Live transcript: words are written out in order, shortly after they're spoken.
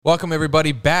Welcome,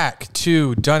 everybody, back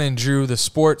to Dunn and Drew, the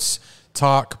sports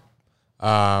talk,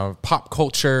 pop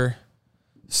culture,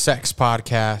 sex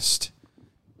podcast.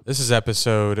 This is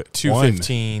episode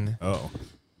 215.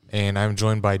 And I'm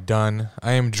joined by Dunn.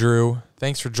 I am Drew.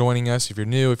 Thanks for joining us. If you're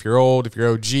new, if you're old, if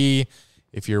you're OG,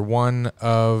 if you're one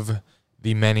of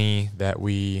the many that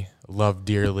we love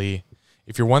dearly,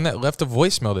 if you're one that left a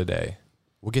voicemail today,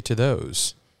 we'll get to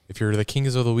those. If you're the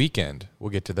kings of the weekend, we'll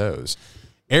get to those.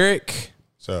 Eric.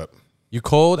 What's up? You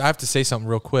cold? I have to say something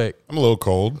real quick. I'm a little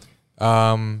cold.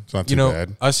 It's not too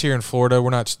bad. Us here in Florida,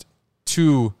 we're not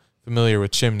too familiar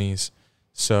with chimneys.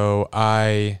 So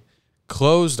I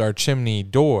closed our chimney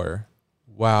door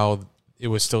while it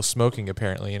was still smoking,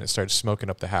 apparently, and it started smoking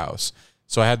up the house.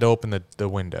 So I had to open the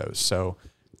windows. So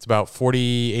it's about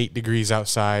 48 degrees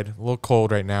outside. A little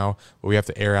cold right now, but we have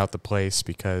to air out the place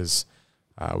because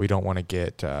we don't want to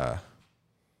get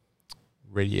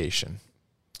radiation.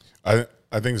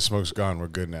 I think the smoke's gone. We're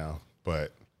good now.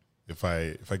 But if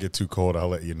I get too cold, I'll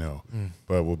let you know.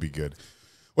 But we'll be good.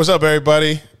 What's up,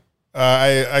 everybody?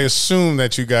 I assume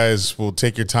that you guys will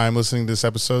take your time listening to this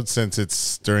episode since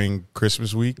it's during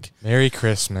Christmas week. Merry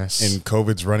Christmas. And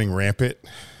COVID's running rampant.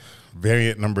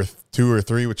 Variant number 2 or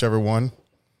 3, whichever one.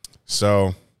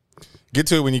 So get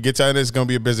to it when you get to it. It's going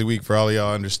to be a busy week for all of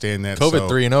y'all. Understand that. COVID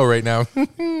 3-0 right now.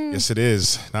 Yes, it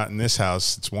is. Not in this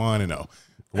house. It's 1-0.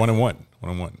 1-1.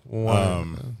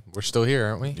 1-1. We're still here,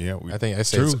 aren't we? Yeah, I think I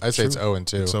say it's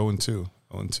 0-2. It's 0-2.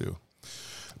 0-2.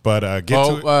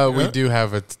 But we do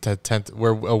have a 10th.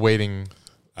 We're awaiting.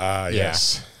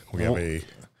 Yes, we have a.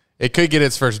 It could get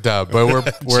its first dub, but we're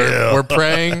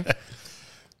praying.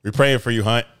 We're praying for you,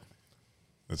 Hunt.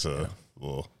 That's a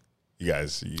little. You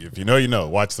guys, if you know, you know.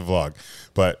 Watch the vlog.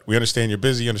 But we understand you're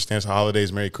busy. You understand it's the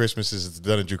holidays. Merry Christmas. This is the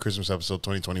Dunn and Drew Christmas episode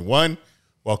 2021.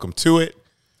 Welcome to it.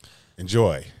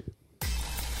 Enjoy.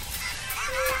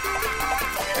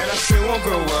 I still won't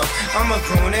grow up, I'm a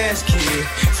grown-ass kid.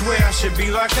 Swear I should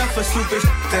be locked up for stupid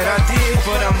that I did,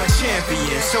 but I'm a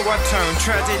champion. So I turn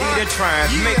tragedy to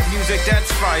triumph. Make music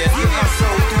that's fire. Get my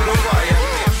soul through the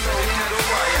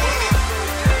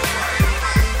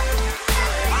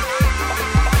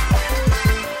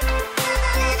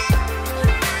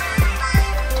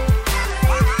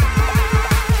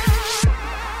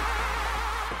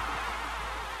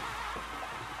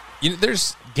wire.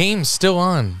 There's games still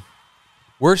on.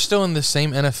 We're still in the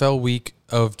same NFL week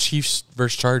of Chiefs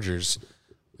versus Chargers.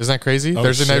 Isn't that crazy?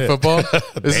 Thursday night football?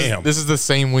 This is the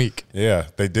same week. Yeah,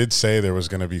 they did say there was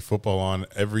going to be football on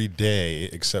every day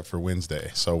except for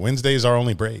Wednesday. So Wednesday is our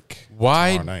only break.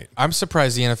 Why? Tomorrow night. I'm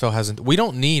surprised the NFL hasn't. We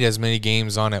don't need as many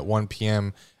games on at 1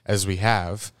 p.m. as we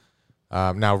have.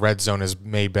 Now, Red Zone is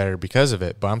made better because of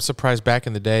it. But I'm surprised back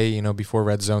in the day, before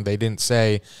Red Zone, they didn't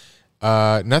say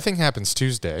nothing happens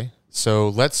Tuesday. So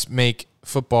let's make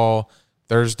football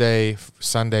Thursday,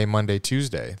 Sunday, Monday,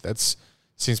 Tuesday. That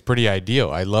seems pretty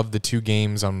ideal. I love the 2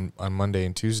 games on Monday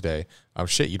and Tuesday.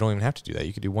 You don't even have to do that.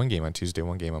 You could do 1 game on Tuesday,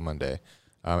 1 game on Monday.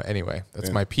 Anyway,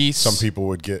 that's my piece. Some people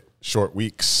would get short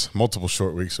weeks, multiple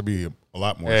short weeks. It'll be a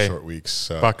lot more short weeks.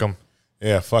 So. Fuck them.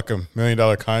 Yeah, fuck them. $1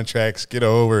 million contracts. Get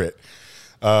over it.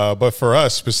 But for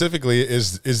us specifically,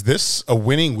 is this a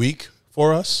winning week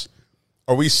for us?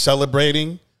 Are we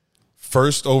celebrating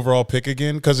first overall pick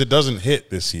again? Because it doesn't hit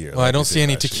this year. Well, I don't see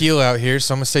any tequila out here,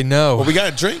 so I'm going to say no. Well, we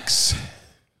got drinks.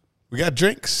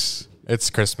 It's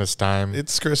Christmas time.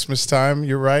 It's Christmas time.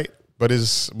 You're right. But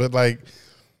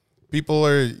people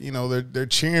are, they're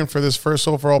cheering for this first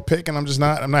overall pick, and I'm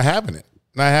not having it.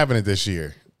 Not having it this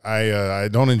year. I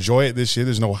don't enjoy it this year.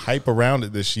 There's no hype around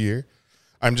it this year.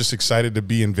 I'm just excited to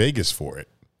be in Vegas for it.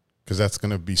 Because that's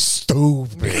going to be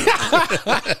stupid.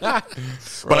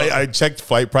 But I checked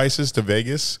flight prices to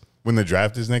Vegas when the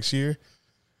draft is next year.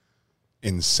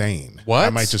 Insane. What?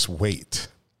 I might just wait.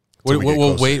 What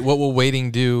will waiting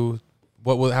do?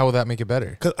 How will that make it better?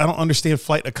 Because I don't understand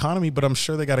flight economy, but I'm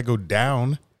sure they got to go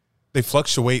down. They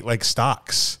fluctuate like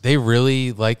stocks. They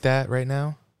really like that right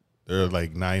now? They're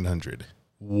like 900.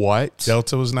 What?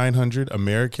 Delta was 900.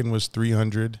 American was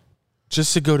 300.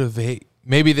 Just to go to Vegas.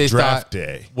 Maybe they draft thought,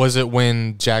 day. Was it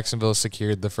when Jacksonville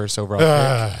secured the first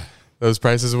overall pick? Those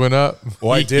prices went up.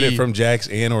 Well, I did it from Jax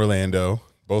and Orlando,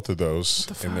 both of those,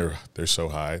 and they're so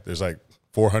high. There's like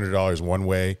 $400 one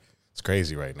way. It's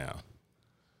crazy right now.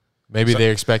 Maybe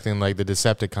they're expecting like the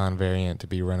Decepticon variant to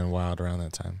be running wild around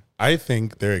that time. I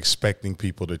think they're expecting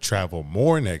people to travel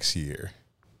more next year.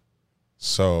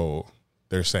 So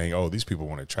they're saying, oh, these people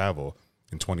want to travel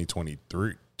in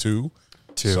 2022.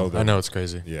 So I know it's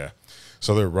crazy. Yeah.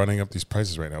 So they're running up these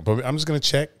prices right now. But I'm just going to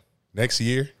check next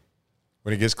year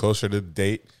when it gets closer to the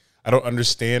date. I don't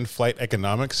understand flight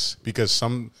economics because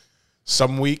some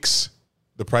some weeks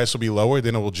the price will be lower,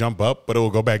 then it will jump up, but it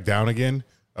will go back down again.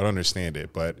 I don't understand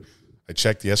it, but I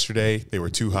checked yesterday. They were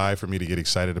too high for me to get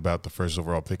excited about the first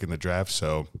overall pick in the draft,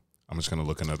 so I'm just going to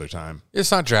look another time.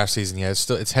 It's not draft season yet.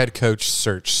 It's head coach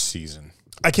search season.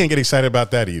 I can't get excited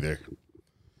about that either.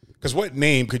 Because what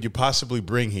name could you possibly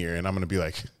bring here? And I'm going to be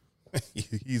like,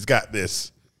 he's got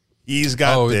this. He's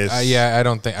got this. Yeah, I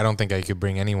don't think I could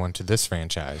bring anyone to this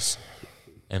franchise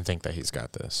and think that he's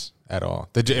got this at all.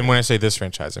 And when I say this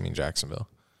franchise, I mean Jacksonville,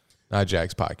 not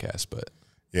Jags podcast, but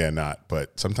yeah, not.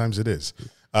 But sometimes it is.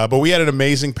 But we had an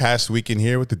amazing past weekend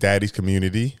here with the Daddies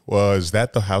community. Was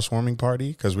that the housewarming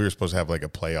party? Because we were supposed to have like a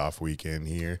playoff weekend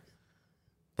here.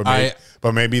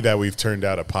 But maybe that we've turned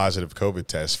out a positive COVID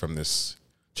test from this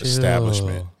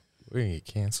establishment. We're gonna get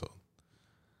canceled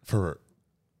for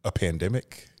a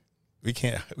pandemic. We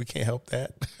can't help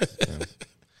that.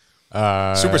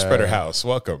 Super Spreader House,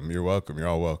 welcome. You're welcome. You're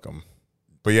all welcome.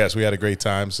 But yes, we had a great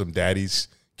time. Some daddies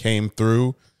came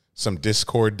through. Some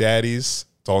Discord daddies.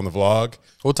 It's all in the vlog.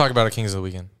 We'll talk about it Kings of the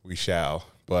Weekend. We shall.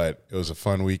 But it was a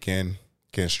fun weekend.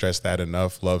 Can't stress that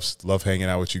enough. Love hanging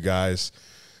out with you guys.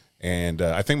 And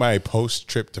I think my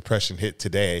post-trip depression hit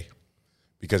today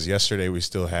because yesterday we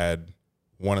still had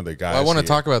one of the guys. Well, I want to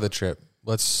talk about the trip.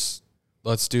 Let's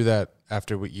do that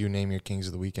after you name your Kings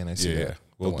of the Weekend. I see. Yeah,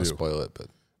 we'll do. Spoil it, but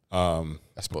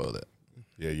I spoiled it.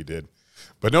 Yeah, you did.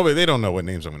 But nobody, they don't know what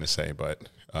names I'm going to say. But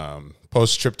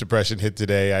post-trip depression hit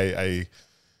today.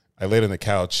 I laid on the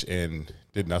couch and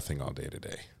did nothing all day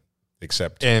today,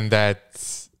 except. And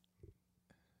that's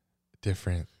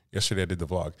different. Yesterday I did the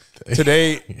vlog.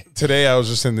 Today I was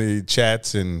just in the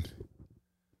chats and,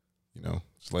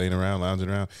 just laying around, lounging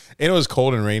around. And it was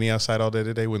cold and rainy outside all day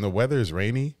today. When the weather is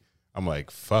rainy, I'm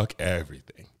like, fuck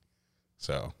everything.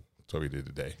 So that's what we did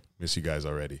today. Miss you guys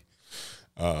already.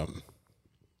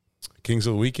 Kings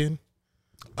of the Weekend.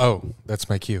 Oh, that's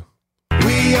my cue.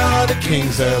 We are the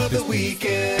Kings of the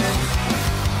Weekend.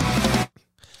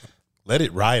 Let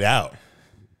it ride out.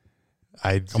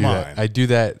 I do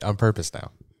that on purpose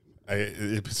now.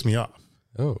 It pisses me off.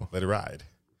 Oh. Let it ride.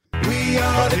 We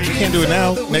can't do it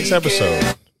now. Next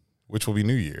episode, which will be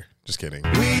New Year. Just kidding.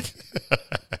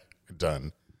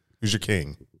 Done. Who's your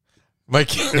king? My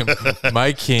king.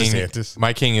 DeSantis.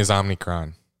 My king is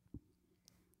Omicron.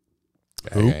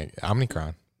 Who?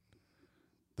 Omicron.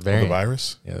 The variant. The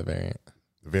virus? Yeah, the variant.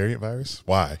 The variant virus?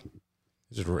 Why?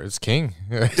 It's king.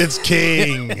 It's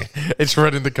king. It's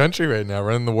running the country right now,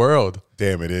 running the world.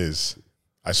 Damn, it is.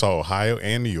 I saw Ohio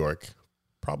and New York,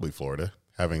 probably Florida,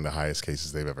 having the highest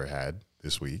cases they've ever had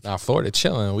this week. Nah, Florida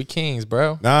chilling. We kings,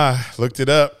 bro. Nah, looked it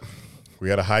up. We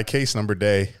got a high case number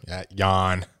day. Yeah,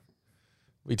 yawn.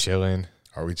 We chilling.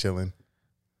 Are we chilling?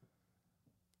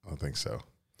 I don't think so.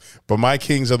 But my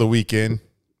Kings of the Weekend,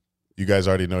 you guys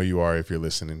already know you are if you're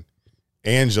listening.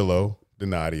 Angelo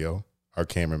Donadio, our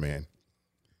cameraman.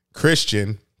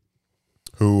 Christian,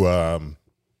 who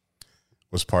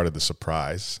was part of the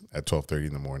surprise at 12:30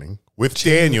 in the morning with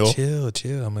Daniel. Chill.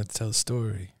 I'm going to tell a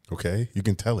story. Okay, you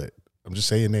can tell it. I'm just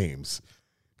saying names.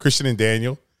 Christian and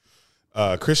Daniel.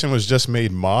 Christian was just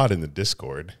made mod in the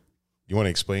Discord. You want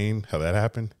to explain how that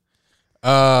happened?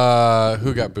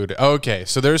 Who got booted? Okay,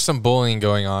 so there's some bullying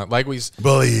going on.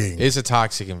 Bullying. It's a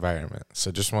toxic environment.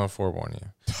 So just want to forewarn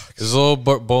you. There's a little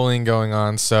bullying going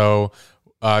on. So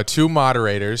two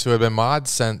moderators who have been mod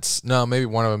since, maybe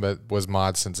one of them was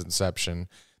mod since inception.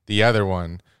 The other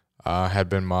one had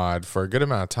been mod for a good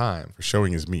amount of time. For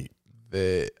showing his meat.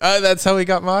 That's how he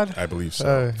got mod? I believe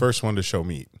so. First one to show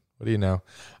meat. What do you know?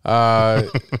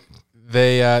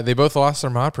 They both lost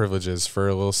their mod privileges for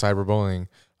a little cyberbullying.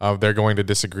 They're going to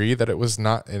disagree that it was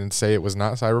not and say it was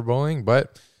not cyberbullying,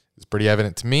 but it's pretty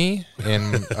evident to me.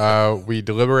 And we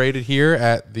deliberated here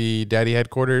at the Daddy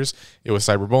headquarters. It was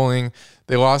cyberbullying.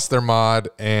 They lost their mod,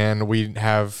 and we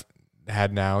have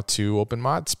had now 2 open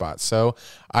mod spots. So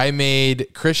I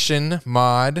made Christian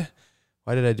mod.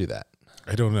 Why did I do that?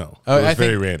 I don't know. It was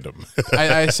very random.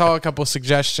 I saw a couple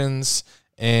suggestions.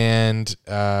 And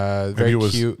very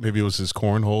cute. Maybe it was his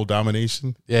cornhole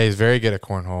domination. Yeah, he's very good at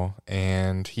cornhole,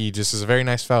 and he just is a very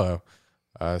nice fellow.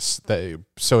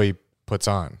 So he puts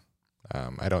on.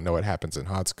 I don't know what happens in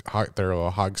their little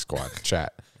Hog Squad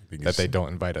chat that they don't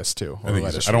invite us to. I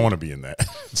don't want to be in that.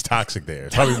 It's toxic there.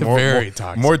 It's probably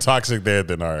more toxic there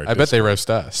than our. I bet they roast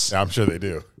us. I'm sure they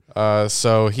do.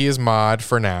 So he is mod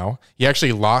for now. He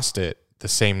actually lost it the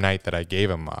same night that I gave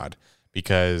him mod.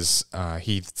 Because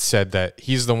he said that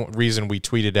he's the reason we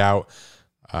tweeted out,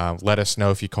 let us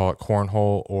know if you call it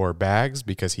cornhole or bags,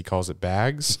 because he calls it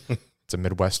bags. It's a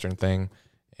Midwestern thing.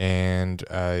 And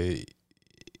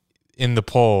in the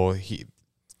poll,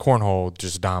 cornhole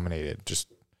just dominated, just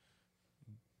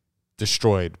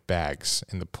destroyed bags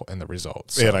in the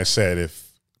results. And I said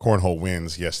if Cornhole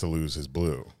wins, he has to lose his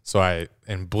blue. So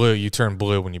blue, you turn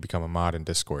blue when you become a mod in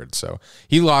Discord. So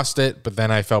he lost it, but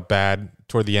then I felt bad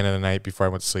toward the end of the night before I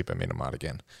went to sleep. I made a mod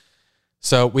again.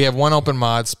 So we have one open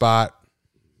mod spot.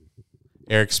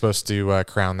 Eric's supposed to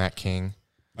crown that king.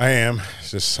 I am.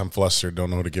 It's just I'm flustered. Don't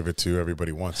know who to give it to.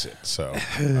 Everybody wants it. So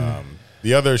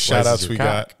the other shout outs we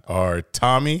got are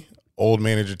Tommy, old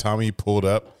manager Tommy, pulled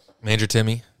up. Manager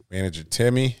Timmy.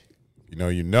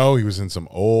 You know, he was in some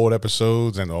old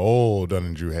episodes and the old Dunn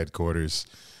and Drew headquarters.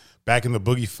 Back in the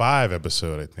Boogie 5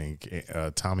 episode, I think,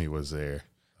 Tommy was there.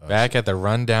 Back at the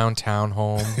rundown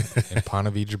townhome in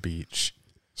Ponte Vedra Beach.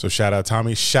 So shout out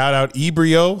Tommy. Shout out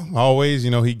Ebrio. Always,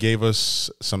 he gave us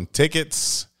some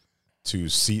tickets to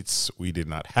seats we did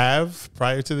not have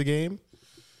prior to the game.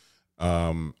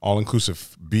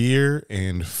 All-inclusive beer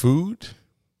and food.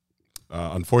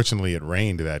 Unfortunately, it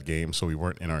rained that game, so we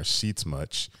weren't in our seats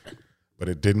much. But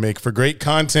it did make for great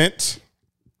content.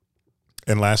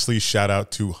 And lastly, shout out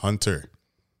to Hunter.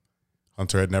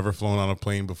 Hunter had never flown on a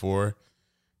plane before.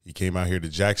 He came out here to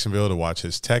Jacksonville to watch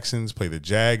his Texans play the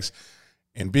Jags.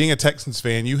 And being a Texans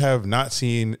fan, you have not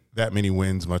seen that many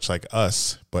wins, much like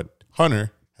us. But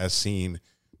Hunter has seen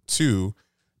 2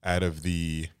 out of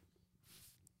the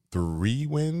 3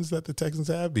 wins that the Texans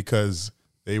have because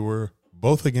they were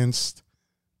both against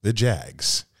the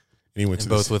Jags. And he went to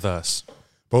both with us.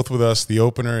 Both with us, the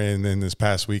opener, and then this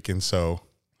past weekend. So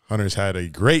Hunter's had a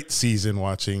great season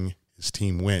watching his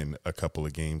team win a couple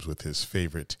of games with his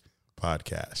favorite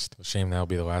podcast. Shame that'll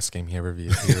be the last game he ever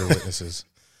witnesses.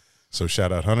 So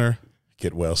shout out Hunter.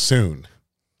 Get well soon.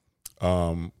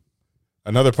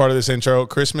 Another part of this intro,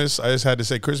 Christmas. I just had to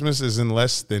say Christmas is in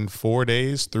less than 4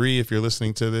 days. 3 if you're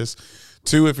listening to this.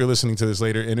 2 if you're listening to this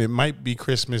later. And it might be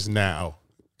Christmas now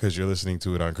because you're listening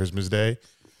to it on Christmas Day.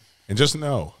 And just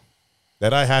know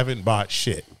that I haven't bought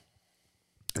shit.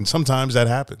 And sometimes that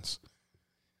happens.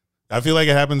 I feel like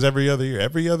it happens every other year.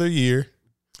 Every other year,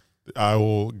 I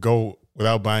will go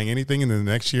without buying anything, and then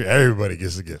the next year, everybody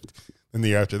gets a gift. And the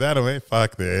year after that, I'm like,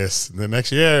 fuck this. And the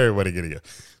next year, everybody get a gift.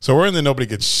 So we're in the nobody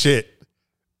gets shit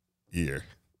year.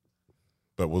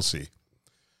 But we'll see.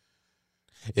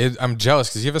 I'm jealous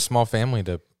because you have a small family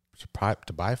to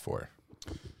buy for.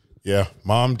 Yeah.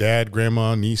 Mom, dad,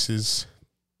 grandma, nieces.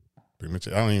 Pretty much.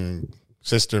 I don't even...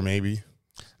 Sister, maybe.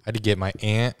 I had to get my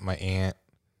aunt, my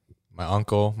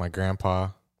uncle, my grandpa,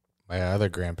 my other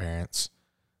grandparents,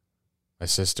 my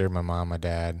sister, my mom, my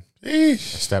dad, my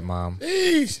stepmom,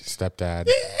 stepdad.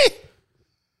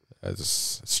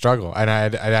 It's a struggle. And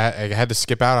I had to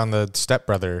skip out on the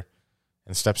stepbrother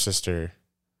and stepsister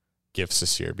gifts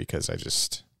this year because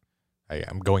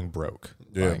I'm going broke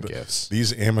buying gifts.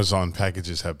 These Amazon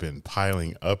packages have been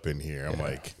piling up in here. I'm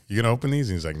like, you going to open these?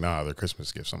 And he's like, nah, they're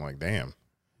Christmas gifts. I'm like, damn.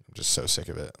 I'm just so sick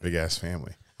of it. Big ass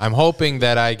family. I'm hoping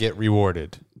that I get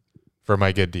rewarded for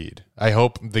my good deed. I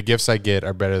hope the gifts I get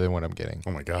are better than what I'm getting.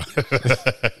 Oh my God.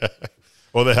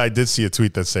 Well, I did see a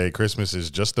tweet that said Christmas is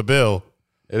just a bill.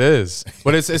 It is.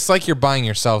 But it's like you're buying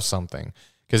yourself something.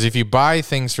 Because if you buy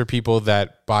things for people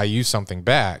that buy you something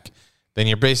back, then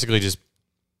you're basically just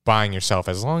buying yourself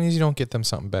as long as you don't get them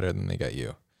something better than they got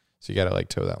you. So you got to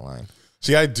toe that line.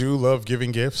 See, I do love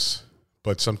giving gifts,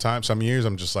 but sometimes, some years,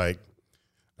 I'm just like,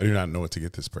 I do not know what to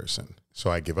get this person. So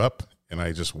I give up and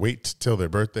I just wait till their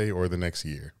birthday or the next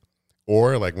year.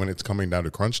 Or like when it's coming down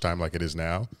to crunch time like it is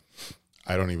now,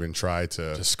 I don't even try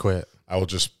to. Just quit. I will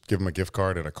just give them a gift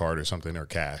card and a card or something or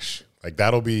cash. Like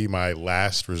that'll be my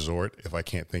last resort if I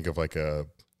can't think of like a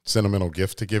sentimental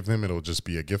gift to give them. It'll just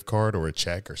be a gift card or a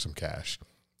check or some cash.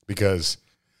 Because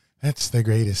that's the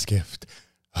greatest gift.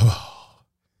 Oh.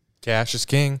 Cash is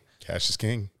king. Cash is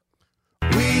king.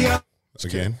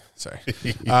 Again. Sorry.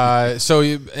 So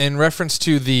in reference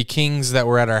to the Kings that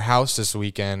were at our house this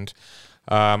weekend,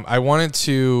 I wanted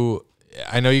to,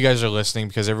 I know you guys are listening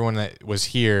because everyone that was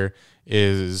here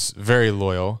is very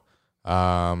loyal.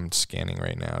 Scanning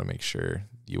right now to make sure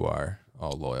you are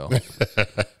all loyal. I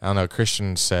don't know.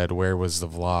 Christian said, where was the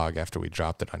vlog after we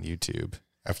dropped it on YouTube?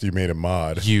 After you made a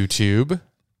mod.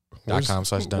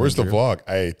 YouTube.com/Dunn. Where's the vlog?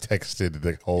 I texted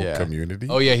the whole community.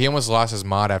 Oh, yeah. He almost lost his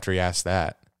mod after he asked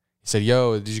that. He said,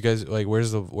 yo, did you guys, like,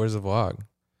 where's the vlog?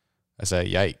 I said,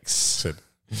 yikes. Said,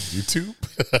 YouTube?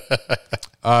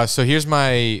 So here's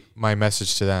my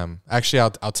message to them. Actually,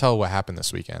 I'll tell what happened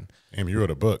this weekend. Damn, you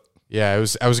wrote a book. Yeah,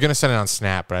 I was gonna send it on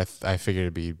Snap, but I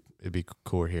figured it'd be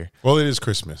cooler here. Well, it is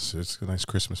Christmas. It's a nice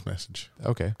Christmas message.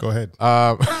 Okay, go ahead.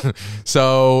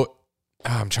 So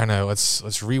I'm trying to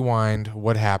let's rewind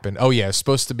what happened. Oh yeah, it's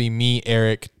supposed to be me,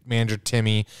 Eric, manager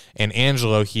Timmy, and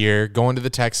Angelo here going to the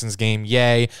Texans game.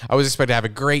 Yay! I was expecting to have a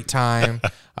great time.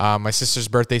 My sister's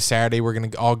birthday Saturday. We're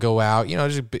gonna all go out. You know,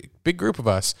 just a big group of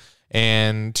us,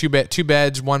 and two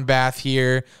beds, one bath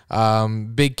here.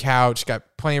 Big couch,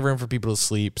 got plenty of room for people to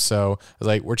sleep. So I was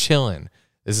like, we're chilling.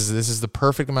 This is the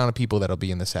perfect amount of people that'll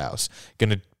be in this house.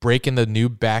 Gonna break in the new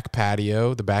back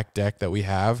patio, the back deck that we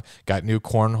have. Got new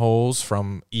cornholes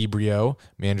from Ebrio,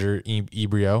 manager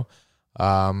Ebrio.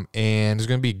 And it's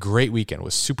gonna be a great weekend.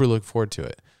 Was super looking forward to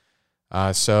it.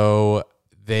 So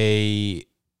I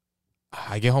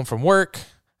get home from work,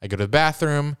 I go to the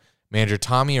bathroom, manager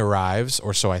Tommy arrives,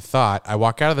 or so I thought. I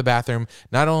walk out of the bathroom.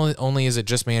 Not only is it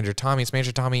just manager Tommy, it's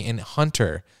manager Tommy and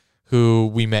Hunter, who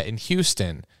we met in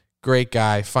Houston. Great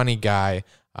guy, funny guy,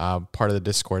 part of the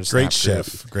Discord. Great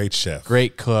chef,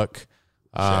 great cook.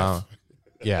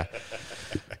 Yeah.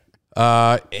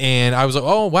 And I was like,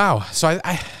 oh, wow. So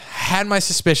I had my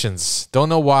suspicions. Don't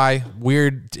know why.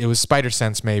 Weird. It was spider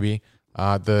sense, maybe.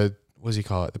 What does he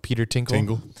call it? The Peter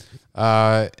Tingle?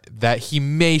 That he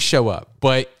may show up,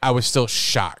 but I was still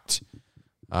shocked.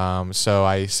 So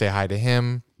I say hi to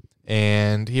him.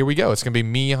 And here we go. It's going to be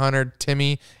me, Hunter,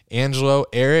 Timmy, Angelo,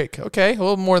 Eric. Okay, a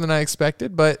little more than I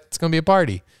expected, but it's going to be a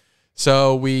party.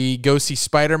 So we go see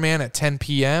Spider-Man at 10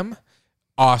 p.m.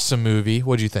 Awesome movie.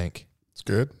 What'd you think? It's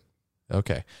good.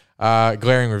 Okay.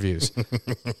 Glaring reviews.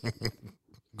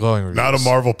 Glowing reviews. Not a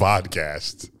Marvel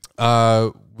podcast.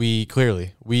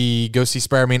 We go see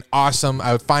Spider-Man. Awesome.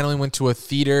 I finally went to a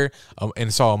theater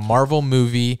and saw a Marvel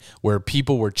movie where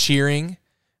people were cheering,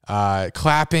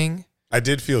 clapping. I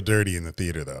did feel dirty in the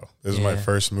theater, though. This is my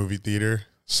first movie theater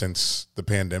since the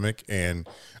pandemic, and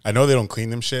I know they don't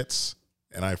clean them shits,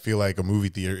 and I feel like a movie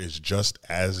theater is just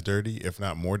as dirty, if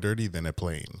not more dirty, than a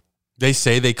plane. They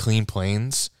say they clean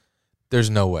planes. There's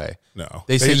no way. No.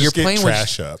 They say your plane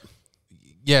trash up.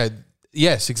 Yeah.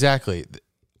 Yes, exactly.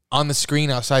 On the screen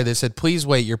outside, they said, please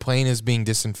wait, your plane is being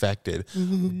disinfected.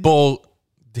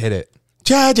 Hit it.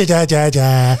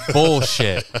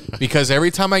 Bullshit. Because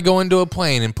every time I go into a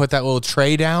plane and put that little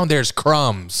tray down, there's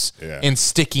crumbs and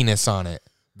stickiness on it.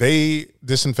 They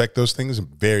disinfect those things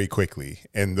very quickly,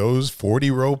 and those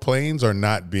 40-row planes are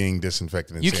not being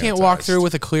disinfected and You can't walk through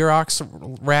with a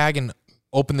Clorox rag and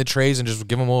open the trays and just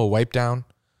give them a little wipe down.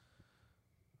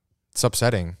 It's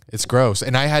upsetting. It's gross.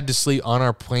 And I had to sleep on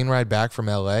our plane ride back from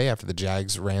LA after the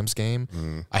Jags-Rams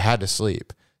game. I had to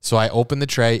sleep. So I opened the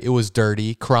tray. It was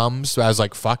dirty, crumbs. So I was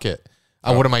like, fuck it.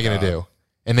 What am I going to do?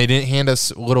 And they didn't hand us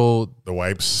the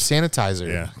wipes sanitizer.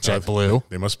 Yeah. JetBlue.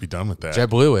 They must be done with that.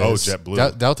 JetBlue is. Oh,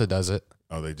 JetBlue. Delta does it.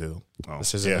 Oh, they do. Oh.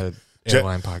 This isn't an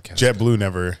airline podcast.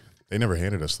 JetBlue they never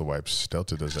handed us the wipes.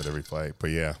 Delta does that every flight. But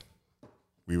yeah,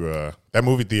 we were, that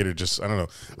movie theater just, I don't know.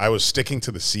 I was sticking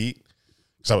to the seat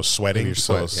because I was sweating.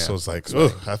 So it's like,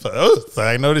 I thought, so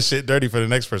I know this shit dirty for the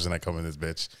next person that come in this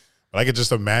bitch. But I could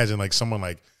just imagine like someone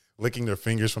like licking their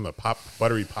fingers from the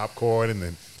buttery popcorn and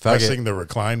then pressing the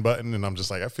recline button. And I'm just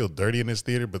like, I feel dirty in this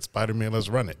theater, but Spider-Man, let's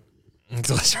run it.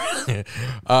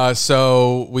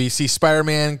 So we see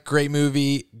Spider-Man, great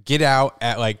movie. Get out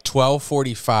at like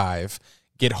 12:45.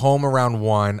 Get home around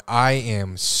 1. I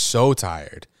am so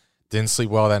tired. Didn't sleep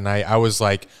well that night. I was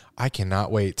like, I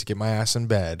cannot wait to get my ass in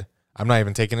bed. I'm not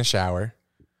even taking a shower.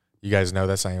 You guys know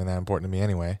that's not even that important to me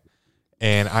anyway.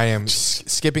 And I am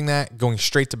skipping that, going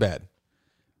straight to bed.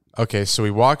 Okay, so we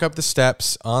walk up the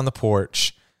steps on the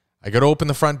porch. I go to open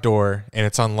the front door, and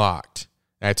it's unlocked.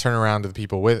 And I turn around to the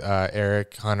people with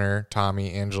Eric, Hunter,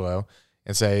 Tommy, Angelo,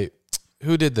 and say,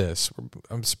 who did this?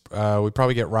 We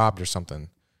probably get robbed or something.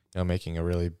 You know, making a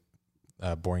really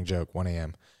boring joke, 1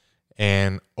 a.m.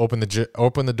 And open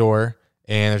the door,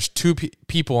 and there's two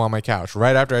people on my couch.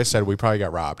 Right after I said we probably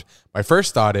got robbed, my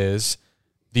first thought is,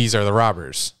 these are the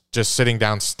robbers, just sitting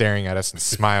down staring at us and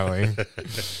smiling.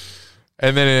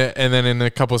 And then in a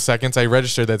couple of seconds, I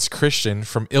registered that's Christian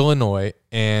from Illinois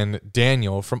and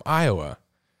Daniel from Iowa.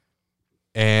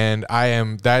 And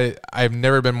I've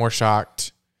never been more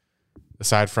shocked,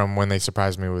 aside from when they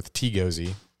surprised me with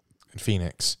T-Gozy in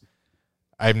Phoenix.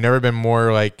 I've never been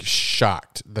more like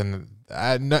shocked than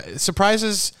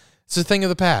surprises. It's a thing of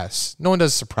the past. No one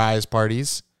does surprise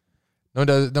parties.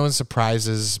 No one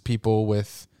surprises people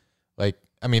with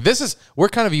we're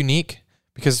kind of unique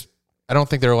because I don't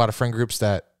think there are a lot of friend groups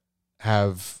that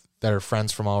are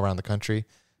friends from all around the country.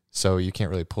 So you can't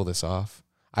really pull this off.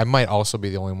 I might also be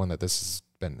the only one that this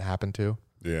has happened to.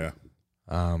 Yeah.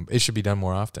 It should be done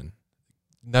more often.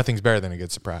 Nothing's better than a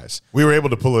good surprise. We were able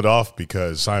to pull it off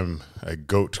because I'm a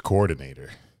GOAT coordinator.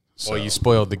 So. Well, you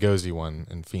spoiled the Gozy one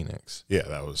in Phoenix. Yeah,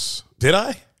 that was... Did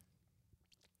I?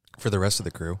 for the rest of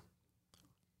the crew.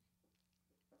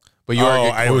 But you are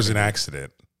a good it was an coordinator.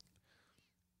 accident.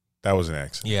 That was an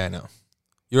accident. Yeah, I know.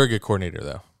 You're a good coordinator,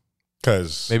 though.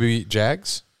 Because Maybe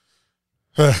Jags?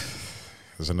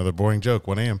 there's another boring joke.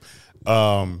 1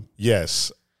 a.m.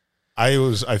 Yes,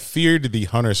 I feared the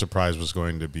Hunter surprise was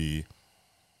going to be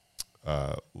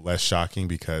less shocking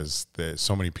because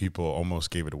so many people almost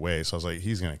gave it away. So I was like,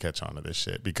 he's going to catch on to this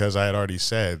shit because I had already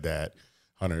said that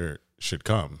Hunter should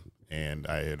come, and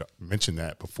I had mentioned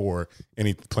that before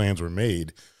any plans were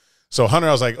made. So Hunter,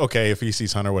 I was like, okay, if he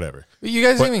sees Hunter, whatever. You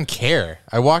guys didn't even care.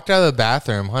 I walked out of the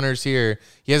bathroom. Hunter's here.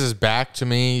 He has his back to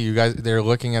me. You guys, they're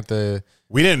looking at the...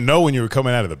 We didn't know when you were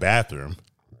coming out of the bathroom.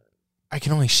 I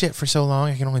can only shit for so long.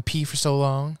 I can only pee for so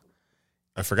long.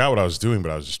 I forgot what I was doing, but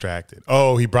I was distracted.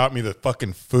 Oh, he brought me the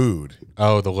fucking food.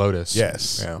 Oh, the Lotus.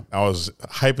 Yes. Yeah. I was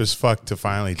hype as fuck to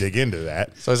finally dig into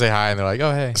that. So I say hi, and they're like,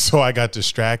 oh, hey. So I got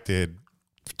distracted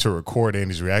to record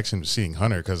Andy's reaction to seeing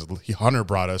Hunter because Hunter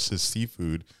brought us his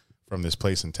seafood from this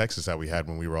place in Texas that we had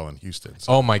when we were all in Houston.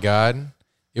 So. Oh, my God.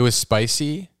 It was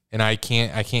spicy, and I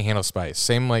can't handle spice.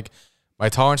 Same like my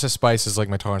tolerance to spice is like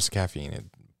my tolerance to caffeine. It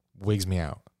wigs me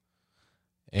out.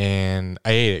 And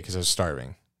I ate it because I was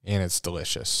starving, and it's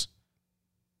delicious,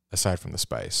 aside from the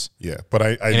spice. Yeah, but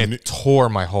And it tore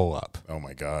my hole up. oh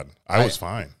my God, I was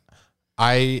fine.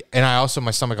 I also,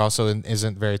 my stomach also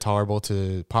isn't very tolerable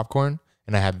to popcorn,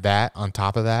 and I had that on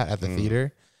top of that at the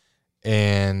theater,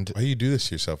 and Why do you do this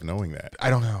to yourself knowing that? I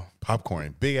don't know.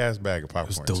 Popcorn, big ass bag of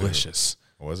popcorn. It was delicious.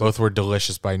 Was it? Both were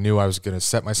delicious, but I knew I was going to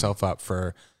set myself up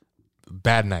for a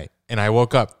bad night, and I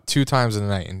woke up 2 times in the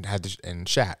night and had to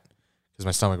shat because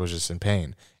my stomach was just in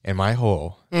pain, and my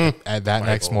hole at that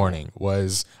next morning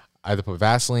was I had to put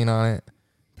Vaseline on it.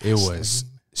 It was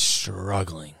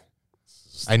struggling.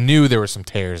 I knew there were some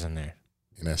tears in there.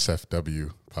 An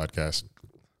SFW podcast.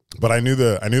 But I knew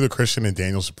the Christian and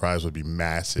Daniel surprise would be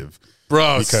massive.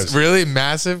 Bro, Because- really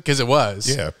massive? Because it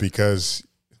was. Yeah, because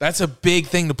That's a big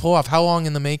thing to pull off. How long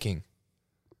in the making?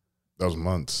 that was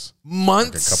months.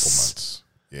 Months? Like a couple months.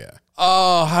 Yeah.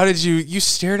 Oh, how did you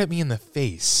stared at me in the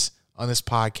face on this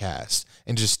podcast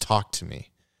and just talked to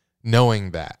me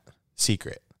knowing that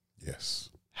secret. Yes.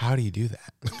 How do you do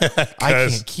that? I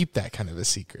can't keep that kind of a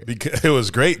secret. Because it was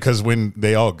great because when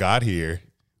they all got here,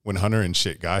 when Hunter and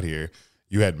shit got here,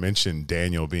 you had mentioned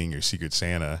Daniel being your secret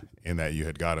Santa and that you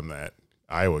had got him that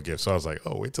Iowa gift. So I was like,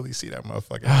 oh, wait till you see that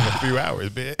motherfucker in a few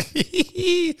hours,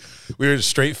 bitch. We were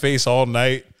straight face all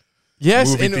night.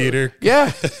 Yes, Movie theater.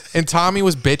 Yeah, and Tommy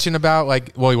was bitching about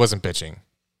he wasn't bitching.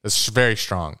 It's very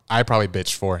strong. I probably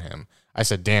bitched for him. I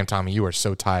said, "Damn, Tommy, you are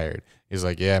so tired." He's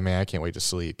like, "Yeah, man, I can't wait to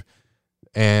sleep."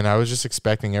 And I was just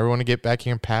expecting everyone to get back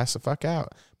here and pass the fuck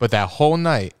out. But that whole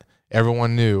night,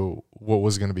 everyone knew what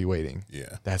was going to be waiting.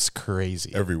 Yeah. That's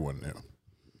crazy. Everyone knew.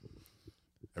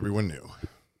 Everyone knew.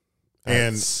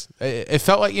 That's- it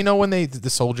felt like, when the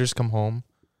soldiers come home.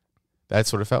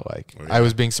 That's what it felt like. Oh, yeah. I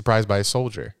was being surprised by a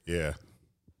soldier. Yeah.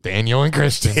 Daniel and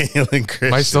Christian. Daniel and Christian.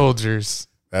 My soldiers.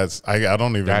 I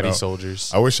don't even Daddy know. soldiers.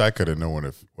 I wish I could have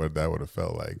known what that would have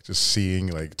felt like. Just seeing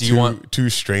like Do you want- two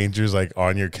strangers like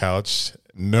on your couch.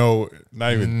 No,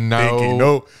 not even No thinking.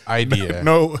 No idea.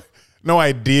 No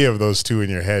idea of those two in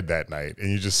your head that night, and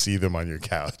you just see them on your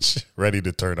couch, ready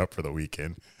to turn up for the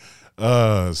weekend.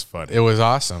 It's funny. It was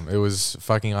awesome. It was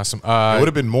fucking awesome. It would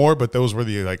have been more, but those were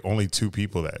the only 2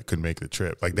 people that could make the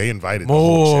trip. Like they invited the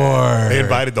whole chat. More. They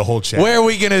invited the whole chat. Where are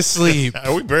we going to sleep?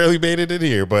 We barely made it in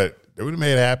here, but it would have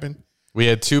made it happen. We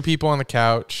had 2 people on the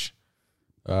couch,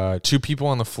 2 people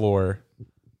on the floor,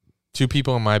 2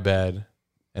 people in my bed,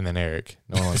 and then Eric.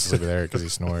 No one wants to sleep with Eric because he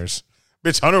snores.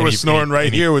 Bitch, Hunter was snoring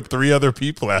right here with 3 other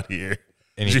people out here.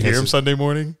 And Did you hear him Sunday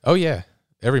morning? Oh, yeah.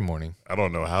 Every morning. I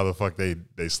don't know how the fuck they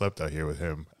slept out here with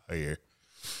him out here.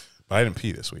 But I didn't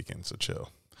pee this weekend, so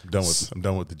chill. I'm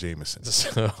done with the Jameson.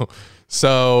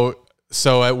 So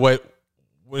at what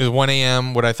was 1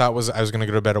 a.m., what I thought was I was going to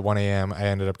go to bed at 1 a.m., I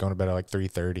ended up going to bed at like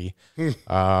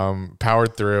 3:30.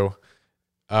 Powered through.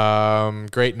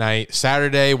 Great night.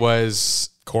 Saturday was...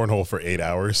 Cornhole for 8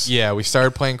 hours. Yeah, we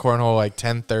started playing cornhole like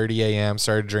 10:30 a.m.,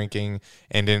 started drinking,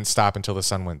 and didn't stop until the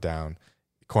sun went down.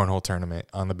 Cornhole tournament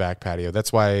on the back patio.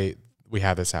 That's why we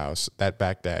have this house, that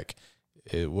back deck.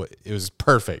 It was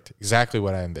perfect, exactly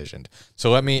what I envisioned.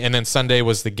 So and then Sunday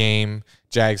was the game,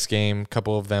 Jags game,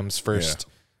 couple of them's first.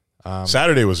 Yeah.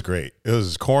 Saturday was great. It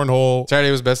was cornhole,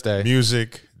 Saturday was best day.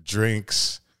 music,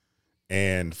 drinks,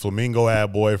 and Flamingo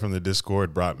Ad Boy from the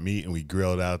Discord brought meat and we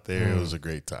grilled out there. It was a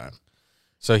great time.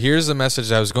 So here's the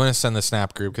message I was going to send the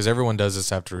Snap group because everyone does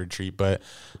this after retreat, but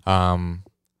I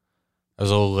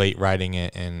was a little late writing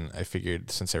it, and I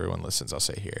figured since everyone listens, I'll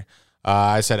say here.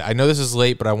 I said, I know this is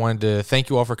late, but I wanted to thank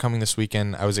you all for coming this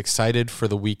weekend. I was excited for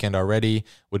the weekend already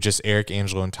with just Eric,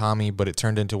 Angelo, and Tommy, but it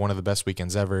turned into one of the best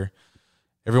weekends ever.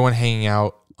 Everyone hanging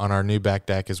out on our new back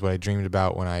deck is what I dreamed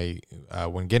about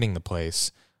when getting the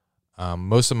place.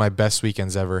 Most of my best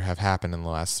weekends ever have happened in the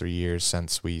last 3 years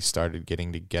since we started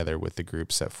getting together with the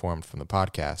groups that formed from the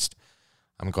podcast.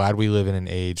 I'm glad we live in an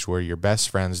age where your best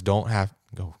friends don't have...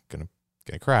 gonna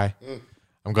cry.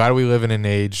 I'm glad we live in an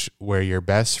age where your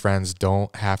best friends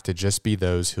don't have to just be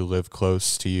those who live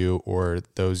close to you or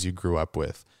those you grew up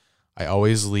with. I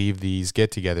always leave these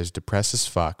get-togethers depressed as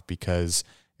fuck because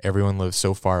everyone lives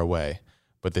so far away,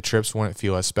 but the trips wouldn't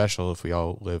feel as special if we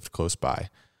all lived close by.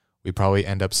 We probably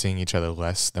end up seeing each other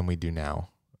less than we do now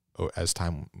as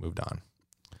time moved on.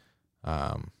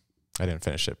 I didn't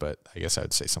finish it, but I guess I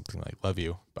would say something like, love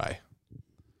you, bye.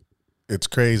 It's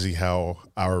crazy how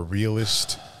our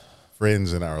realest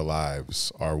friends in our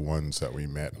lives are ones that we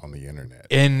met on the internet.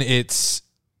 And it's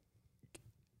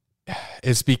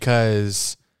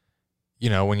because,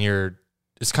 when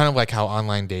it's kind of like how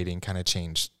online dating kind of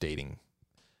changed dating.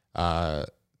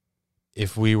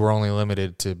 If we were only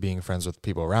limited to being friends with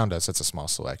people around us, that's a small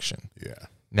selection. Yeah.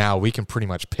 Now we can pretty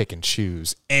much pick and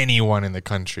choose anyone in the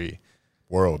country.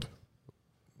 World.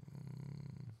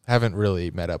 Haven't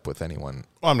really met up with anyone.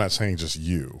 Well, I'm not saying just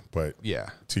you, but yeah,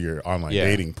 to your online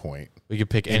dating point, we could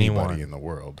pick anybody in the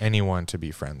world, anyone to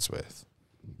be friends with.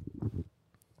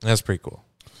 That's pretty cool.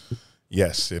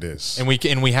 Yes, it is. And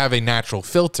we have a natural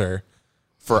filter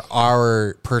for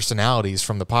our personalities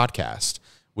from the podcast.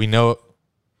 We know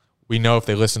if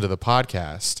they listen to the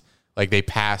podcast, like they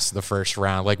pass the first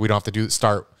round. Like we don't have to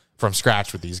start from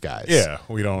scratch with these guys. Yeah,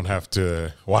 we don't have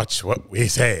to watch what we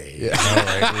say.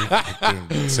 Yeah.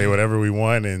 We can say whatever we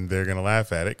want, and they're going to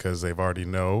laugh at it because they've already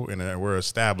know, and we're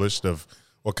established of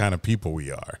what kind of people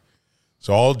we are.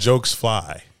 So all jokes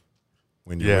fly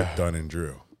when you're with Dunn and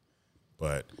Drew.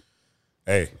 But,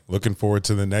 hey, looking forward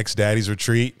to the next Daddy's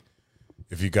Retreat.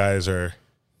 If you guys are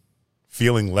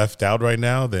feeling left out right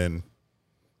now, then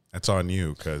that's on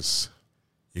you because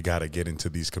you got to get into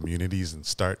these communities and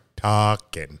start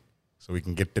talking so we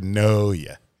can get to know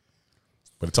you.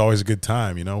 But it's always a good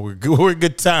time, We're a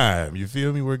good time. You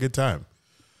feel me? We're a good time.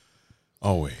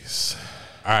 Always.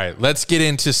 All right, let's get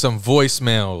into some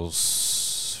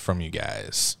voicemails from you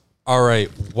guys. All right,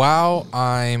 while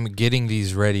I'm getting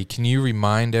these ready, can you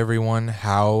remind everyone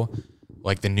how,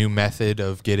 the new method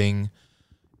of getting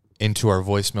into our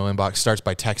voicemail inbox starts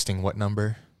by texting what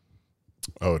number?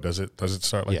 Oh, does it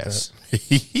start like that? Yes.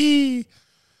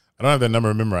 I don't have that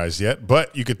number memorized yet,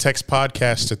 but you could text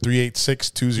podcast to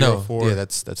 386-204. No, yeah,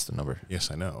 that's the number.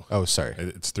 Yes, I know. Oh, sorry.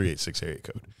 It's 386 area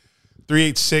code.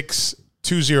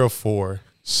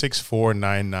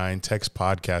 386-204-6499. Text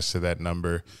podcast to that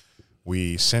number.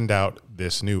 We send out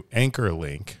this new Anchor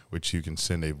link, which you can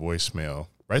send a voicemail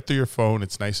right through your phone.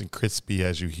 It's nice and crispy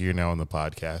as you hear now on the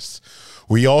podcasts.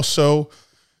 We also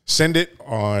send it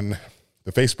on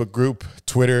the Facebook group,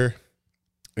 Twitter,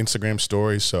 Instagram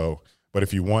stories. But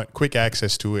if you want quick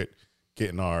access to it,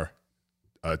 get in our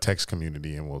text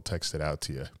community and we'll text it out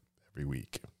to you every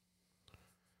week.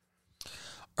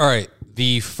 All right.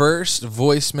 The first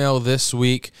voicemail this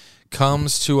week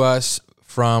comes to us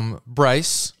from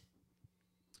Bryce,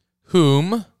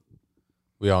 whom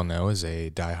we all know is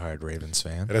a diehard Ravens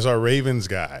fan. That is our Ravens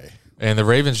guy. And the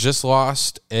Ravens just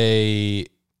lost a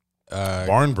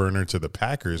barn burner to the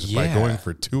Packers by going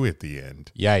for 2 at the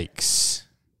end. Yikes.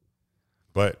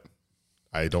 But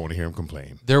I don't want to hear him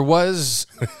complain. There was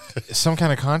some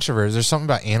kind of controversy. There's something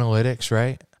about analytics,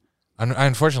 right? I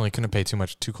unfortunately couldn't pay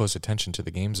too close attention to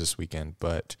the games this weekend,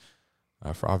 but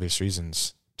for obvious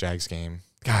reasons, Jags game.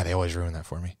 God, they always ruin that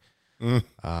for me.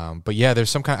 But yeah, there's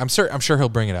some kind. I'm sure he'll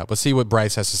bring it up. Let's see what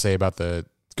Bryce has to say about the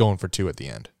going for 2 at the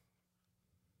end.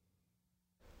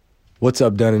 What's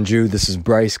up, Dunn and Drew? This is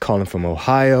Bryce calling from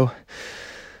Ohio.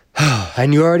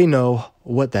 And you already know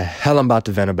what the hell I'm about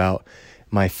to vent about.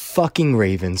 My fucking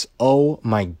Ravens. Oh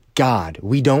my God.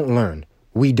 We don't learn.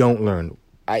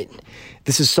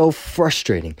 This is so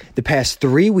frustrating. The past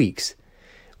 3 weeks,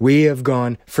 we have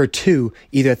gone for 2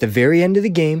 either at the very end of the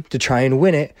game to try and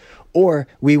win it, or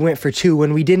we went for 2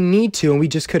 when we didn't need to and we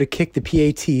just could have kicked the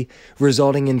PAT,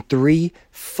 resulting in 3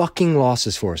 fucking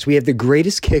losses for us. We have the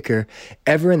greatest kicker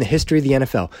ever in the history of the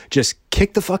NFL. Just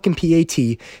kick the fucking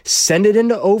PAT, send it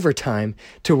into overtime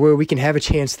to where we can have a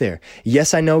chance there.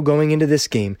 Yes, I know going into this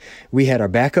game, we had our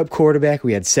backup quarterback.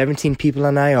 We had 17 people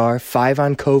on IR, 5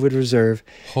 on COVID reserve,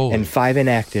 and 5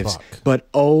 inactives. Fuck. But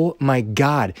oh my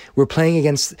God, we're playing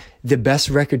against the best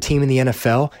record team in the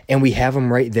NFL, and we have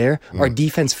them right there. Our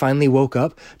defense finally woke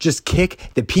up. Just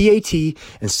kick the PAT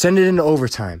and send it into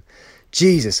overtime.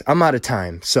 Jesus, I'm out of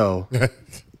time, so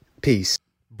peace.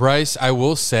 Bryce, I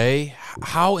will say,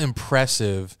 how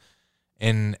impressive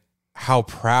and how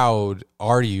proud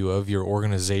are you of your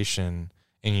organization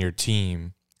and your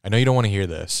team? I know you don't want to hear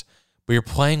this, but you're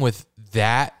playing with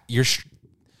that. He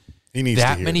needs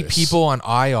that many people on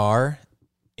IR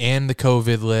and the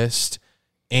COVID list,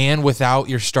 and without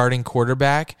your starting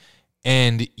quarterback,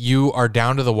 and you are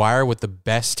down to the wire with the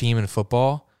best team in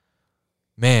football.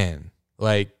 Man,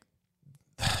 like,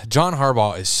 John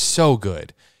Harbaugh is so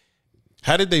good.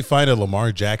 How did they find a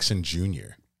Lamar Jackson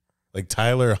Jr.? Like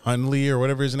Tyler Huntley or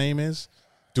whatever his name is,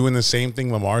 doing the same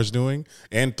thing Lamar's doing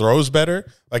and throws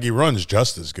better? Like, he runs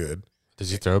just as good. Does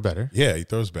he throw better? Yeah, he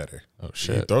throws better. Oh,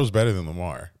 shit. He throws better than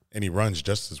Lamar, and he runs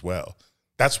just as well.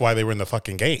 That's why they were in the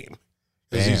fucking game.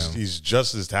 Because he's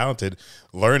just as talented,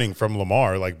 learning from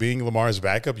Lamar. Like, being Lamar's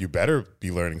backup, you better be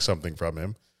learning something from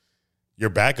him. Your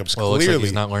backup's Well, clearly it looks like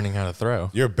he's not learning how to throw.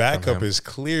 Your backup is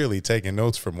clearly taking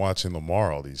notes from watching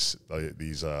Lamar all these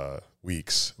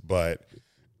weeks. But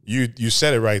you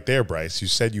said it right there, Bryce. You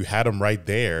said you had him right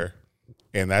there,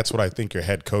 and that's what I think your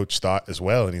head coach thought as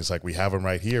well. And he's like, "We have him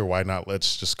right here. Why not?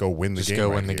 Let's just go win the game. Just go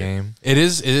win the game." It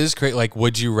is great. Like,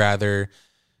 would you rather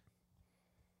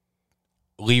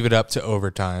leave it up to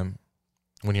overtime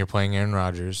when you're playing Aaron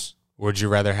Rodgers? Or would you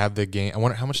rather have the game? I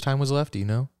wonder how much time was left. Do you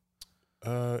know?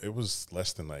 It was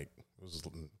less than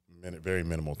very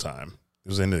minimal time. It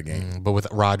was the end of the game. But with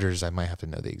Rodgers, I might have to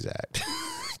know the exact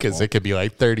because it could be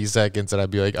like 30 seconds, and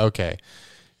I'd be like, okay,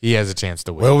 he has a chance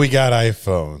to win. Well, we got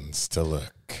iPhones to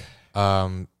look.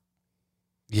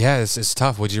 Yeah, it's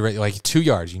tough. Would you rate like 2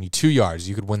 yards? You need 2 yards.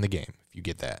 You could win the game if you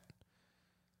get that.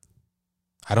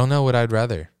 I don't know what I'd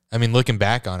rather. I mean, looking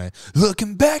back on it,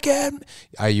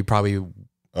 you probably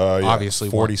obviously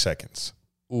 40 seconds.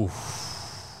 Oof.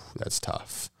 That's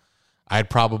tough. I'd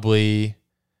probably,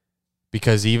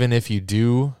 because even if you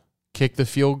do kick the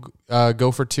field,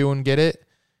 go for 2 and get it,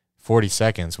 40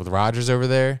 seconds with Rodgers over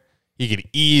there, he could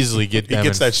easily get them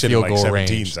in field goal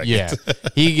range. Yeah,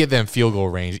 he could get them field goal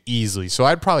range easily. So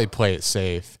I'd probably play it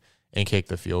safe and kick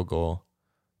the field goal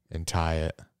and tie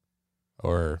it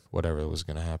or whatever was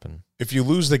going to happen. If you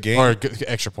lose the game, or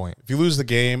extra point. If you lose the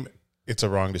game, it's a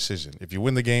wrong decision. If you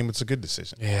win the game, it's a good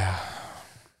decision. Yeah.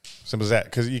 Simple as that.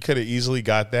 Because you could have easily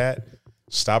got that,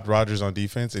 stopped Rodgers on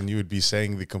defense, and you would be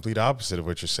saying the complete opposite of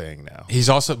what you're saying now.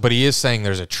 But he is saying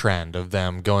there's a trend of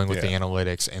them going with the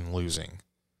analytics and losing.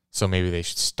 So maybe they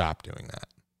should stop doing that.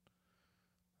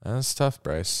 That's tough,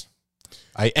 Bryce.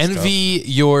 I envy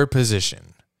your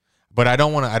position, but I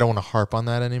don't want to harp on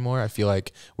that anymore. I feel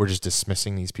like we're just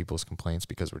dismissing these people's complaints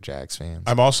because we're Jags fans.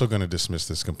 I'm also going to dismiss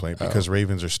this complaint because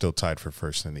Ravens are still tied for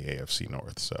first in the AFC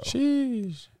North. So,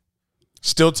 sheesh.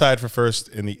 Still tied for first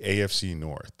in the AFC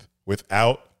North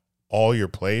without all your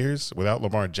players, without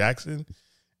Lamar Jackson,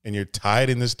 and you're tied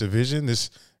in this division, this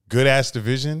good-ass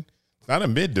division. It's not a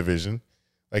mid-division.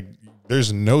 Like,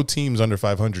 there's no teams under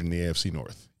 500 in the AFC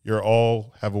North. You're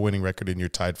all have a winning record, and you're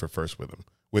tied for first with them.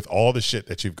 With all the shit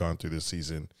that you've gone through this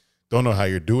season. Don't know how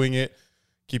you're doing it.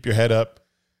 Keep your head up.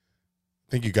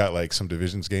 I think you got, like, some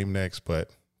divisions game next, but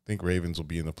I think Ravens will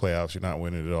be in the playoffs. You're not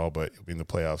winning it all, but you'll be in the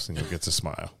playoffs, and you'll get to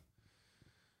smile.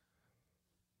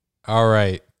 All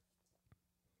right.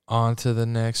 On to the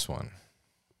next one.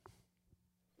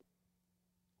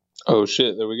 Oh,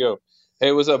 shit. There we go.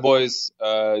 Hey, what's up, boys?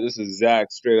 This is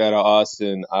Zach, straight out of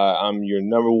Austin. I'm your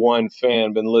number one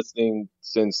fan. Been listening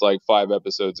since like 5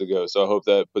 episodes ago, so I hope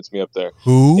that puts me up there.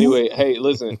 Who? Anyway, hey,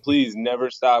 listen, please never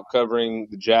stop covering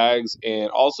the Jags and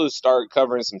also start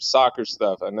covering some soccer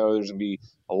stuff. I know there's going to be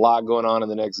a lot going on in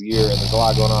the next year, and there's a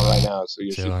lot going on right now, so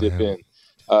you should dip in.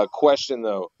 Question,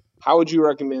 though. How would you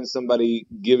recommend somebody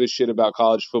give a shit about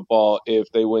college football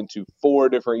if they went to 4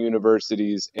 different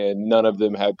universities and none of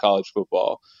them had college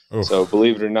football? Oof. So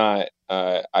believe it or not,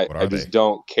 I just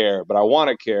don't care, but I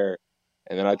want to care.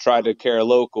 And then I tried to care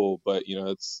local, but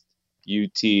it's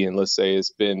UT, and let's say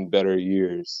it's been better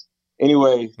years.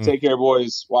 Anyway, take care,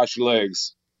 boys. Wash your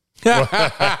legs.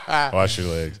 Wash your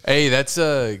legs. Hey, that's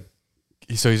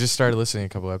so he just started listening a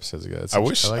couple episodes ago. I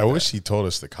wish he told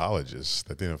us the colleges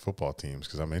that they have football teams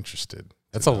because I'm interested.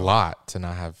 That's a lot to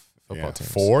not have football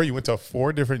teams. 4? You went to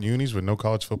 4 different unis with no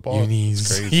college football? Unis.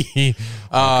 That's crazy.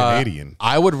 Canadian.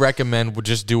 I would recommend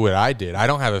just do what I did. I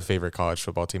don't have a favorite college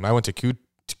football team. I went to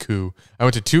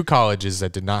 2 colleges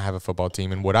that did not have a football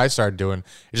team, and what I started doing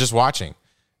is just watching.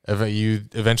 You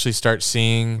eventually start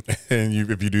seeing,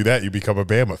 and if you do that, you become a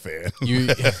Bama fan. I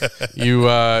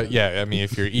mean,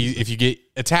 if you get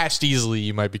attached easily,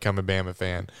 you might become a Bama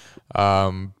fan.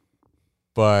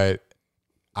 But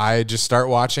I just start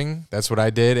watching. That's what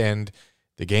I did, and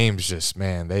the games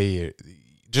they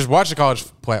just watch the college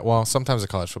play. Well, sometimes the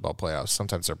college football playoffs,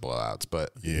 sometimes they're blowouts,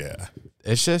 but yeah,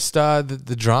 it's just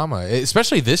the drama,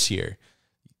 especially this year.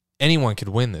 Anyone could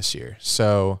win this year,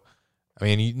 so. I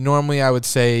mean, normally I would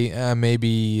say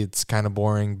maybe it's kind of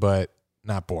boring, but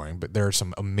not boring. But there are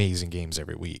some amazing games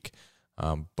every week.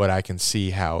 But I can see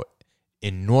how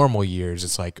in normal years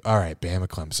it's like, all right, Bama,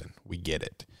 Clemson, we get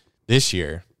it. This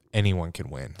year, anyone can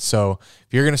win. So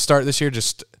if you're going to start this year,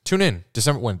 just tune in.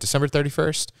 December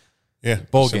 31st? Yeah,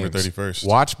 bowl December games. 31st.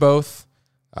 Watch both.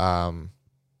 I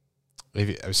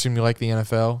assume you like the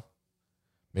NFL.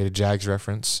 Made a Jags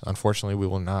reference. Unfortunately, we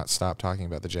will not stop talking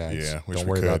about the Jags. Yeah, don't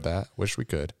worry about that. Wish we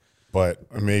could. But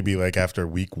maybe like after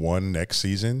week 1 next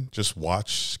season, just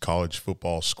watch college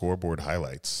football scoreboard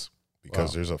highlights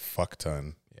because there's a fuck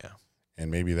ton. Yeah. And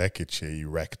maybe that gets you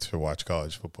wrecked to watch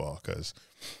college football because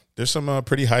there's some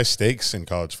pretty high stakes in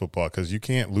college football because you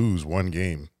can't lose one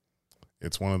game.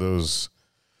 It's one of those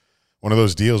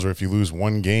deals where if you lose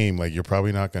one game, like you're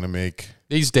probably not going to make.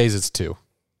 These days it's 2.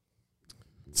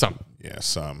 Some. Yeah,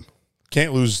 some.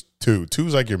 Can't lose 2. 2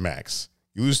 is like your max.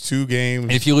 You lose 2 games.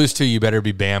 And if you lose 2, you better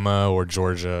be Bama or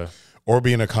Georgia. Or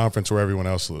be in a conference where everyone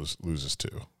else loses 2.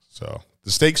 So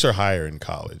the stakes are higher in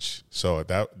college. So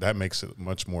that makes it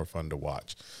much more fun to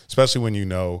watch, especially when you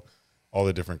know all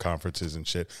the different conferences and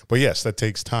shit. But yes, that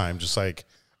takes time. Just like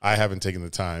I haven't taken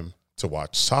the time to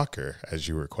watch soccer as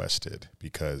you requested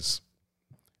because,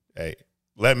 hey,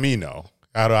 let me know.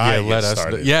 How do I get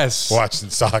started watching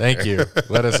soccer? Thank you.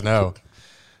 Let us know.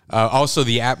 Also,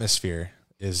 the atmosphere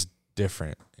is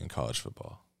different in college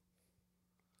football.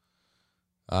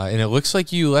 And it looks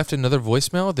like you left another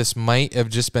voicemail. This might have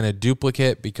just been a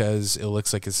duplicate because it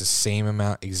looks like it's the same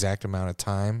exact amount of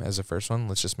time as the first one.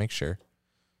 Let's just make sure.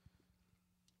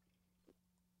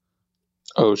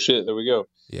 Oh, shit. There we go.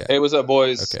 Yeah. Hey, what's up,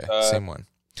 boys? Okay, same one.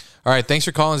 All right, thanks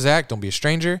for calling, Zach. Don't be a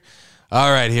stranger.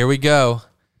 All right, here we go.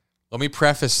 Let me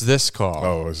preface this call.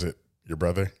 Oh, is it your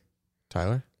brother?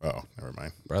 Tyler? Oh, never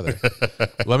mind. Brother.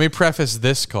 Let me preface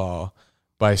this call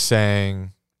by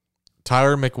saying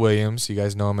Tyler McWilliams, you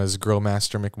guys know him as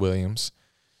Grillmaster McWilliams.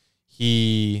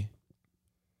 You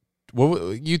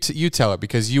tell it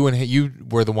because you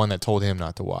were the one that told him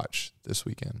not to watch this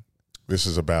weekend. This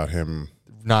is about him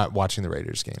not watching the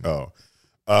Raiders game. Oh.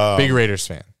 Big Raiders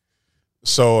fan.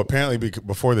 So apparently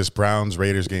before this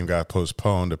Browns-Raiders game got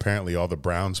postponed, apparently all the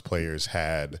Browns players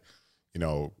had,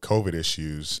 COVID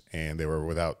issues, and they were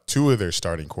without 2 of their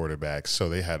starting quarterbacks. So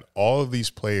they had all of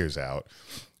these players out.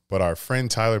 But our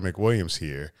friend Tyler McWilliams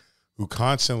here, who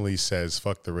constantly says,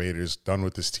 fuck the Raiders, done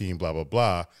with this team, blah, blah,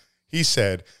 blah, he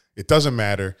said, it doesn't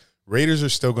matter. Raiders are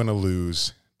still going to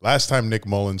lose. Last time Nick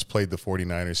Mullins played the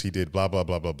 49ers, he did blah, blah,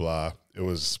 blah, blah, blah. It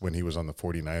was when he was on the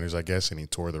 49ers, I guess, and he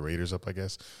tore the Raiders up, I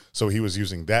guess. So he was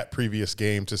using that previous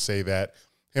game to say that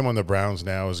him on the Browns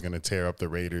now is going to tear up the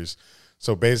Raiders.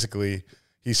 So basically,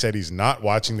 he said he's not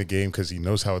watching the game because he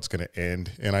knows how it's going to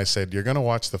end. And I said, you're going to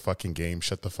watch the fucking game.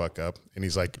 Shut the fuck up. And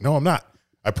he's like, no, I'm not.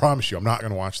 I promise you, I'm not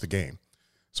going to watch the game.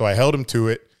 So I held him to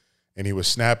it, and he was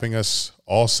snapping us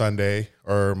all Sunday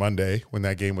or Monday when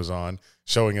that game was on,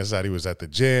 showing us that he was at the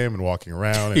gym and walking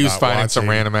around. And he was finding some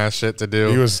random ass shit to do.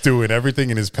 He was doing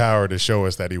everything in his power to show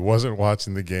us that he wasn't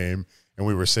watching the game. And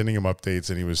we were sending him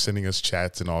updates, and he was sending us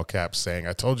chats in all caps saying,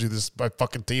 I told you this is my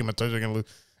fucking team. I told you they're going to lose.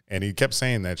 And he kept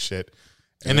saying that shit.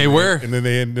 And they were. And then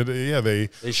they ended, they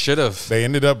should have. They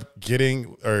ended up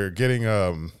giving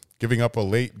up a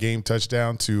late game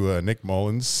touchdown to Nick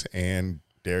Mullins, and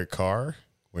Derek Carr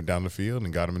went down the field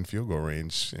and got him in field goal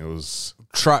range. It was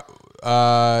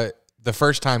the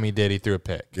first time he did, he threw a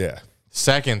pick. Yeah.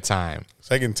 Second time,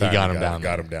 he got him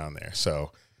down there.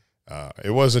 So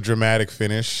it was a dramatic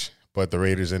finish, but the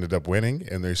Raiders ended up winning,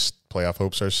 and their playoff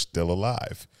hopes are still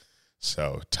alive.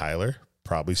 So Tyler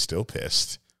probably still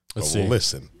pissed. Let's We'll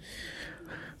listen.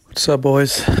 What's up,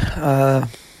 boys? I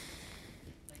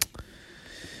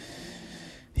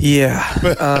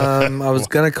was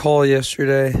going to call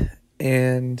yesterday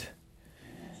and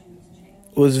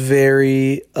was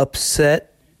very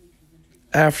upset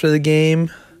after the game.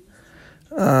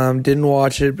 Didn't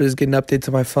watch it, but was getting updates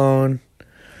on my phone.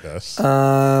 Yes.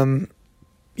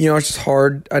 it's just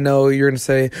hard. I know you're going to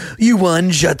say, you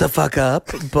won, shut the fuck up.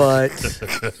 But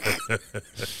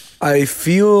I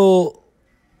feel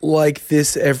like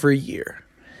this every year.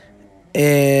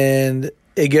 And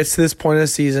it gets to this point of the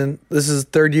season. This is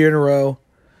the third year in a row.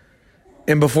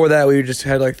 And before that, we just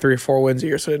had like 3 or 4 wins a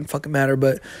year, so it didn't fucking matter.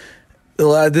 But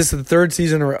this is the third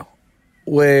season in a row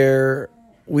where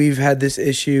we've had this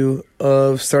issue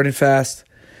of starting fast,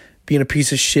 being a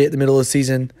piece of shit in the middle of the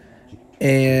season,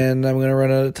 and I'm going to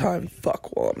run out of time.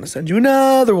 Fuck, well, I'm going to send you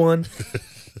another one.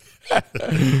 All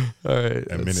right.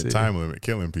 A minute time limit,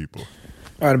 killing people.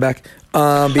 All right, I'm back.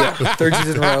 But yeah, third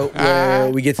season in a row where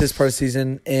we get to this part of the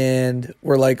season and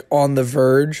we're like on the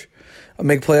verge of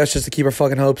making playoffs just to keep our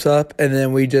fucking hopes up, and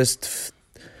then we just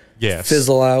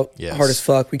fizzle out hard as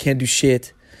fuck. We can't do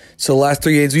shit. So the last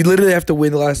 3 games, we literally have to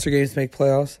win the last 3 games to make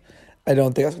playoffs. I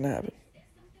don't think that's going to happen.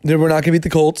 Then we're not going to beat the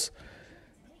Colts.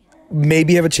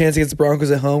 Maybe have a chance against the Broncos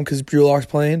at home because Drew Lock's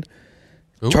playing.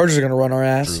 Ooh. Chargers are going to run our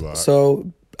ass.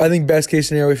 So I think best case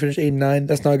scenario, we finish 8-9.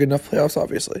 That's not good enough playoffs,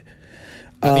 obviously.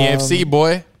 The AFC,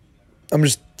 boy. I'm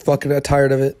just fucking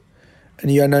tired of it. And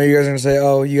I know you guys are going to say,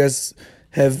 oh, you guys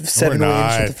have 7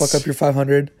 wins. Shut the fuck up, you're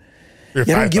 500. I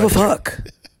don't give a fuck.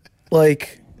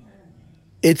 Like,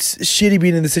 it's shitty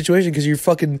being in the situation because you're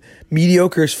fucking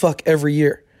mediocre as fuck every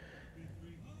year.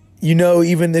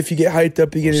 Even if you get hyped up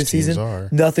at the beginning of the season,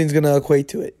 nothing's going to equate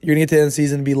to it. You're going to get to the end of the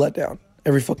season and be let down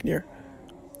every fucking year.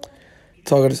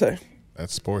 That's all I got to say.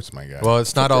 That's sports, my guy. Well,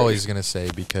 it's not all he's going to say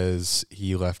because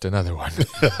he left another one.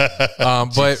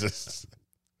 But,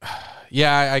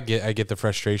 yeah, I get the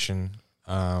frustration.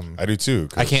 I do too.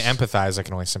 I can't empathize. I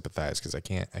can only sympathize because I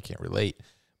can't relate.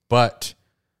 But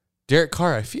Derek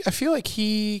Carr, I feel like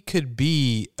he could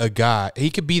be a guy. He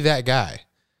could be that guy.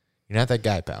 You're not that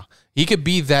guy, pal. He could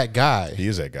be that guy. He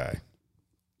is that guy.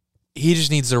 He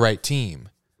just needs the right team.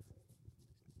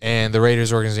 And the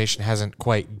Raiders organization hasn't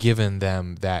quite given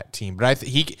them that team. But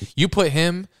you put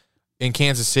him in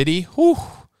Kansas City, whew,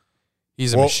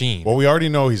 he's a machine. Well, we already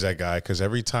know he's that guy because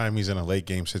every time he's in a late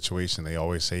game situation, they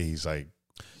always say he's like,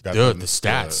 the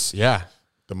stats,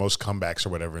 the most comebacks or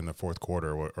whatever in the fourth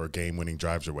quarter or game-winning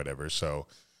drives or whatever. So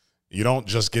you don't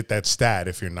just get that stat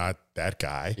if you're not that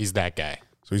guy. He's that guy.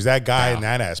 So he's that guy in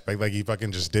that aspect. Like he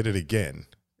fucking just did it again.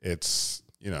 It's,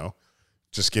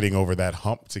 just getting over that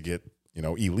hump to get,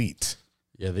 elite.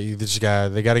 Yeah, they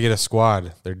got to get a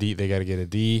squad. They're deep. They got to get a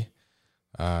D.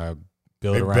 Build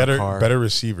around better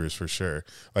receivers for sure.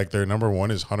 Like their number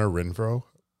one is Hunter Renfrow,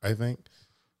 I think.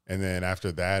 And then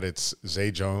after that, it's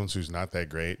Zay Jones, who's not that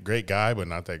great. Great guy, but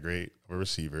not that great of a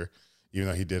receiver. Even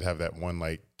though he did have that one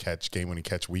game-winning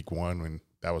catch week 1 when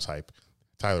that was hype.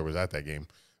 Tyler was at that game.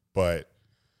 But,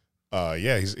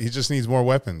 he just needs more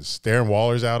weapons. Darren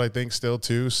Waller's out, I think, still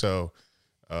too. So,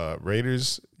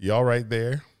 Raiders, y'all right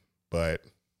there. But,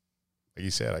 like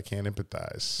you said, I can't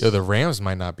empathize. Yo, the Rams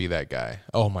might not be that guy.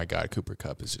 Oh, my God. Cooper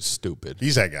Kupp is just stupid.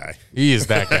 He's that guy. He is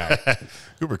that guy.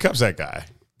 Cooper Kupp's that guy.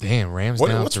 Damn, Rams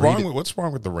down. What's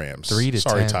wrong with the Rams? 3-10.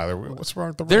 Sorry, Tyler. What's wrong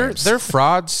with the Rams? They're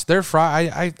frauds. They're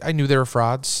fraud. I knew they were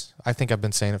frauds. I think I've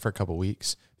been saying it for a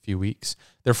few weeks.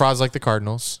 They're frauds like the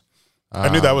Cardinals. I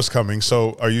knew that was coming.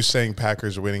 So are you saying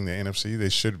Packers are winning the NFC? They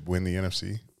should win the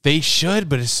NFC? They should,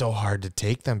 but it's so hard to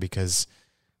take them because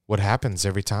what happens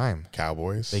every time?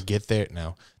 Cowboys? They get there.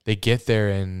 No. They get there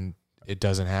and it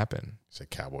doesn't happen. You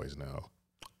said Cowboys, no.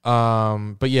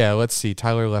 But yeah, let's see.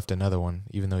 Tyler left another one,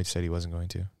 even though he said he wasn't going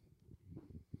to.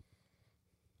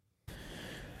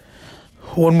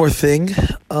 One more thing.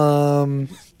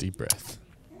 Deep breath.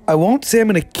 I won't say I'm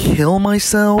going to kill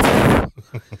myself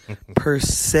per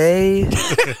se.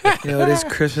 It is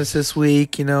Christmas this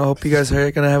week. Hope you guys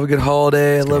are going to have a good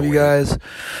holiday. I love you guys.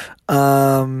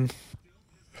 But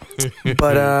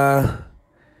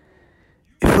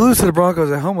if we lose to the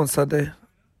Broncos at home on Sunday,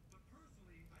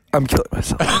 I'm killing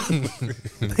myself.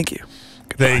 Thank you.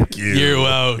 Thank you. You're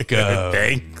welcome.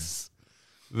 Thanks.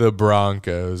 The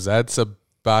Broncos. That's a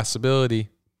possibility.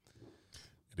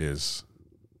 It is.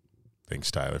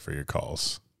 Thanks, Tyler, for your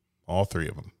calls. All 3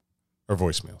 of them. Or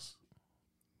voicemails.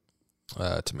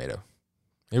 Tomato.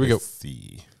 Here we go.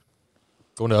 See.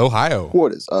 Going to Ohio.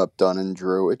 What is up, Dunn and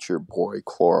Drew? It's your boy,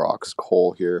 Clorox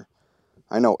Cole here.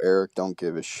 I know Eric don't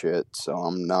give a shit, so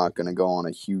I'm not going to go on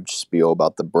a huge spiel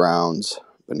about the Browns.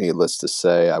 But needless to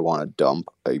say, I want to dump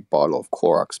a bottle of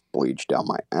Clorox bleach down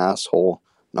my asshole,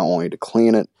 not only to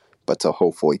clean it, but to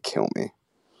hopefully kill me.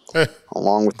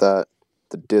 Along with that,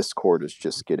 the Discord is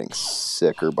just getting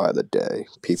sicker by the day.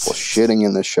 People shitting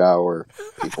in the shower,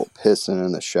 people pissing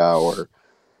in the shower.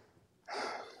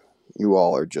 You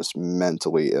all are just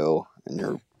mentally ill, and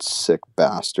you're sick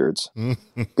bastards.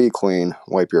 Be clean.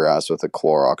 Wipe your ass with a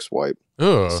Clorox wipe.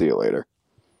 Ugh. See you later.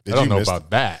 I don't know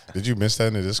about that. Did you miss that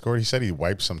in the Discord? He said he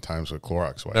wipes sometimes with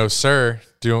Clorox wipes. No, sir.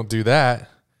 Don't do that.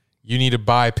 You need to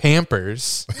buy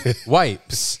Pampers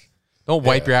wipes. Don't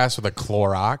wipe your ass with a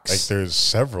Clorox. Like there's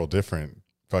several different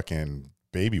fucking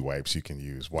baby wipes you can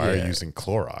use. Why are you using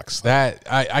Clorox? That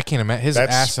I can't imagine. His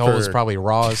asshole is probably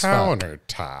raw as fuck.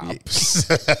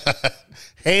 Countertops.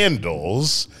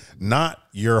 Handles, not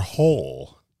your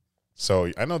hole.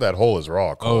 So I know that hole is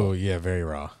raw coal. Oh, yeah, very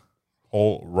raw.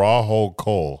 Raw hole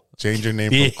coal. Change your name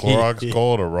from Clorox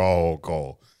coal to raw hole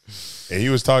coal. And he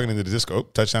was talking in the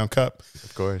Discord. Touchdown Cup.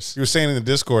 Of course. He was saying in the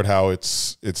Discord how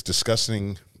it's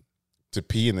disgusting to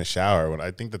pee in the shower when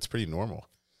I think that's pretty normal.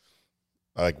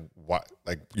 Like why?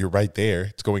 Like you're right there.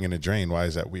 It's going in a drain. Why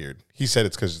is that weird? He said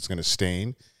it's because it's going to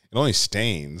stain. It only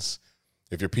stains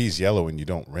if your pee's yellow and you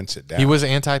don't rinse it down. He was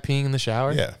anti-peeing in the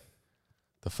shower? Yeah.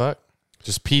 The fuck?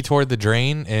 Just pee toward the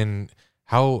drain, and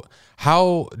how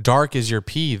dark is your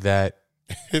pee that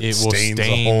it will stains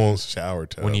stain a whole shower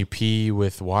tub when you pee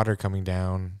with water coming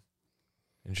down?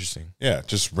 Interesting. Yeah,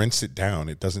 just rinse it down.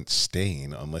 It doesn't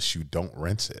stain unless you don't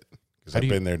rinse it. Because I've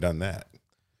been there, done that.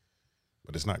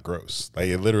 But it's not gross. Like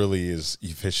it literally is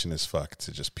efficient as fuck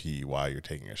to just pee while you're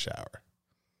taking a shower.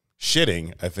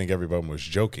 Shitting, I think everyone was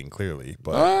joking clearly,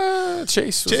 but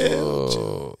Chase,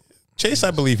 Chase,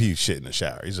 I believe he shit in the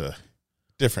shower. He's a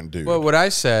different dude. Well, what I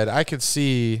said, I could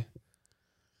see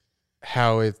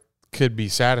how it could be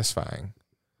satisfying.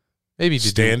 Maybe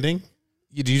standing.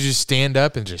 Do you just stand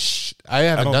up and just? I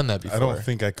haven't done that before. I don't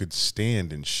think I could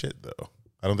stand and shit though.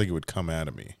 I don't think it would come out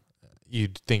of me.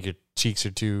 You'd think your cheeks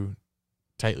are too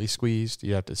tightly squeezed.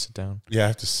 You have to sit down. Yeah, I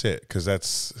have to sit because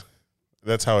that's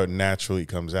how it naturally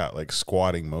comes out, like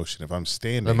squatting motion. If I'm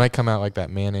standing, it might come out like that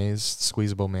mayonnaise,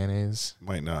 squeezable mayonnaise.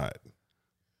 Might not,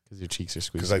 because your cheeks are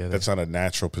squeezed. Because that's not a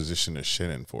natural position to shit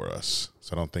in for us.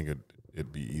 So I don't think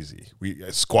it'd be easy.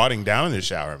 Squatting down in the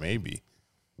shower, maybe.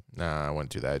 Nah, I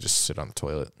wouldn't do that. I just sit on the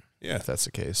toilet. Yeah, if that's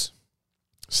the case.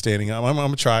 Standing up, I'm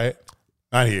gonna try it.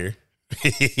 Not here.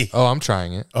 Oh, I'm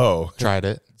trying it. Oh, tried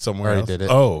it somewhere. Already did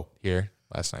it. Oh, here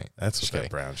last night. That's what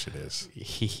that brown shit is.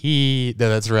 No,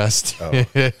 that's rust. Oh,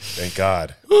 thank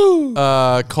God.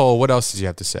 Cole, what else did you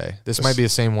have to say? This might be the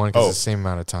same one because it's the same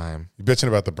amount of time. You're bitching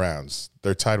about the Browns.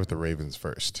 They're tied with the Ravens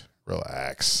first.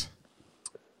 Relax.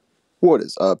 What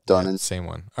is up, Dunnan? Same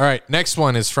one. All right, next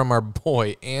one is from our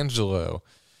boy Angelo.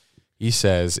 He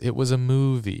says it was a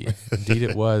movie. Indeed,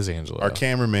 it was, Angelo. Our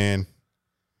cameraman.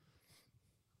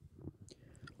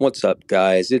 What's up,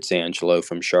 guys? It's Angelo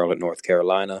from Charlotte, North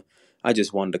Carolina. I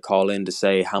just wanted to call in to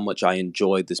say how much I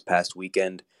enjoyed this past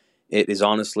weekend. It is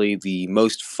honestly the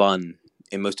most fun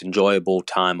and most enjoyable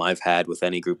time I've had with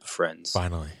any group of friends.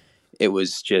 Finally. It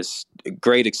was just a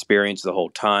great experience the whole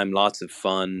time, lots of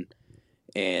fun,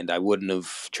 and I wouldn't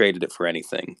have traded it for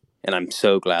anything. And I'm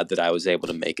so glad that I was able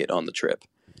to make it on the trip.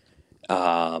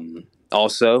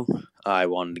 Also, I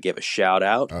wanted to give a shout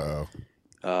out.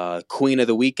 Queen of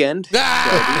the Weekend.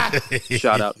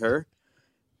 Shout out her.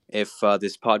 If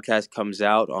this podcast comes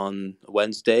out on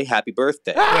Wednesday, happy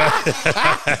birthday.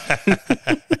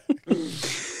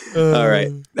 All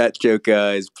right. That joke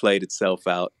has played itself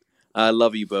out. I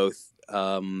love you both.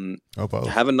 Both.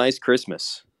 Have a nice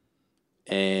Christmas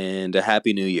and a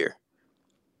happy New Year.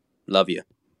 Love you.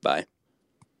 Bye.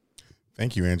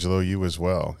 Thank you, Angelo. You as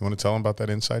well. You want to tell him about that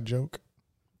inside joke?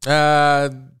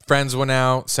 Friends went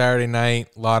out Saturday night.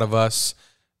 A lot of us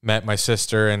met my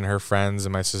sister and her friends,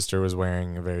 and my sister was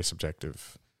wearing a very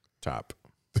subjective top.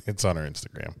 It's on her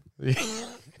Instagram.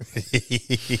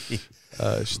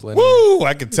 Woo!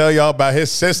 I could tell y'all about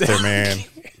his sister, man,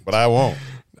 but I won't.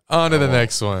 On to the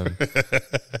next one.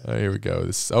 Here we go.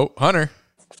 Hunter.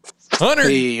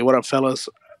 Hey, what up, fellas?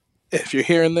 If you're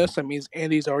hearing this, that means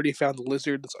Andy's already found the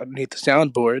lizard that's underneath the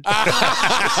soundboard.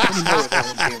 I don't know where that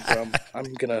one came from.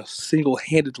 I'm going to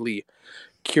single-handedly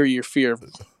cure your fear of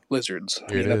lizards.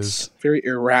 I mean, that's very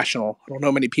irrational. I don't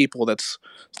know many people that's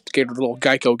scared of the little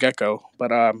Geico gecko, but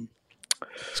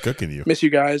it's cooking you. Miss you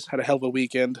guys. Had a hell of a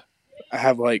weekend. I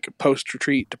have like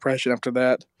post-retreat depression after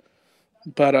that.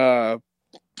 But let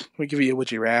me give you a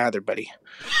would you rather, buddy.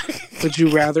 Would you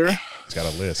rather it's got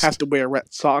a list. Have to wear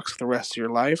red socks for the rest of your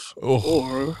life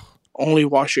or only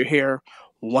wash your hair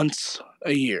once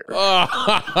a year?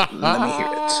 Let me hear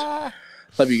it.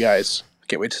 Love you guys.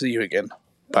 Can't wait to see you again.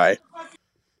 Bye.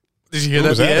 Did you hear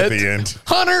that at the end?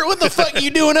 Hunter, what the fuck are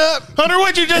you doing up? Hunter,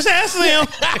 what'd you just ask them?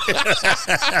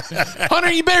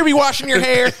 Hunter, you better be washing your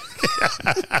hair.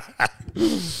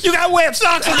 You got wet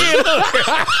socks again.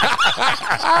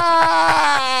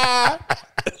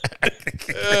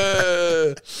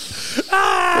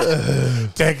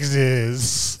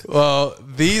 Texas. Well,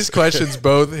 these questions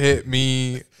both hit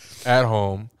me at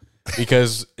home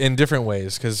because in different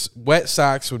ways. Because wet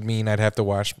socks would mean I'd have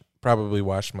to probably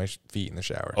wash my feet in the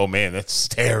shower. Oh man, that's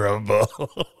terrible.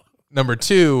 Number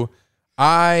two,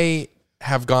 I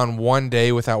have gone one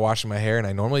day without washing my hair, and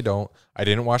I normally don't. I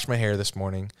didn't wash my hair this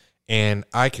morning, and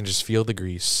I can just feel the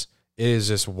grease. It is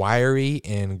just wiry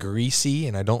and greasy,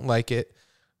 and I don't like it.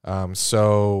 But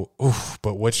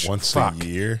once a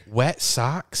year? Wet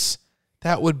socks?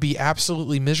 That would be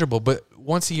absolutely miserable. But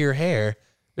once a year hair,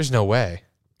 there's no way.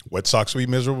 Wet socks would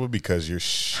be miserable because your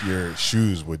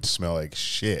shoes would smell like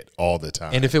shit all the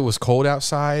time. And if it was cold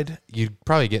outside, you'd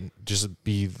probably just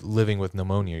be living with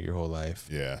pneumonia your whole life.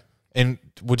 Yeah. And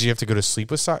would you have to go to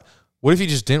sleep with socks? What if you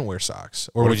just didn't wear socks?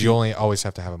 Or would you only always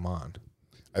have to have them on?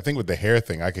 I think with the hair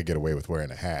thing, I could get away with wearing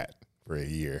a hat for a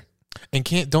year. And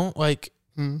don't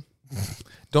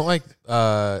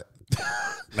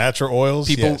natural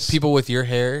oils. People with your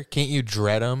hair, can't you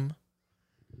dread them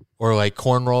or like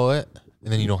corn roll it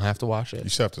and then you don't have to wash it? You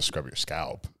still have to scrub your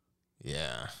scalp.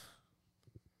 Yeah,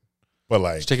 but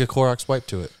like just take a Clorox wipe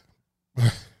to it.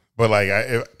 But like,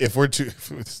 if for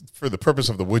the purpose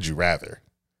of the would you rather,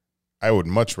 I would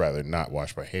much rather not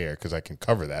wash my hair because I can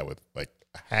cover that with like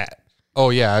a hat. Oh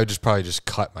yeah, I would probably just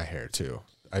cut my hair too.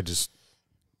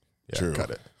 True. Cut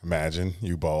it. Imagine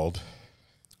you bald.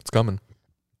 It's coming.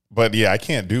 But yeah, I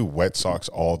can't do wet socks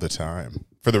all the time.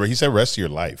 He said rest of your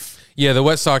life. Yeah, the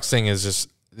wet socks thing is just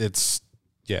that's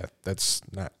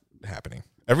not happening.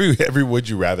 Every would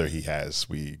you rather he has,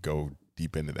 we go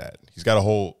deep into that. He's got a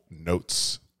whole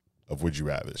notes of would you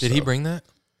rather. Did he bring that?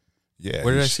 Yeah.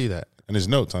 Where did I see that? In his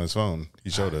notes on his phone. He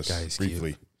showed us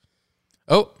briefly. Cute.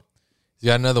 Oh, you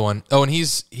got another one. Oh, and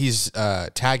he's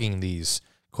tagging these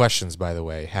questions, by the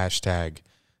way. Hashtag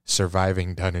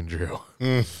surviving Dunn and Drew.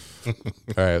 All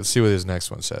right, let's see what his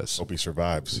next one says. Hope he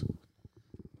survives.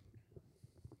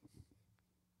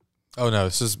 Oh no,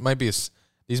 these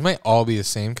might all be the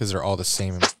same because they're all the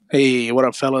same. Hey, what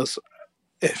up, fellas?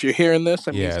 If you're hearing this,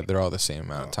 they're all the same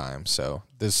amount of time. So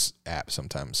this app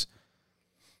sometimes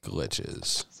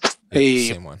glitches. Hey,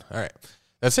 same one. All right,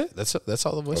 that's it. That's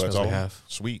all the voicemails we have.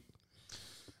 Sweet.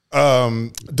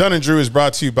 Dunn and Drew is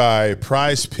brought to you by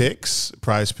Prize Picks.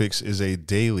 Prize Picks is a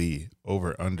daily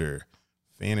over/under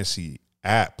fantasy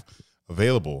app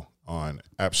available on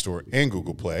App Store and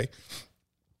Google Play.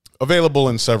 Available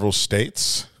in several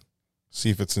states. See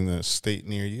if it's in a state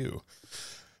near you.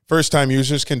 First-time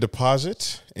users can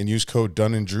deposit and use code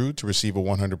Dunn and Drew to receive a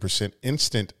 100%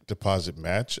 instant deposit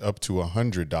match up to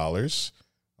 $100.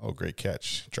 Oh, great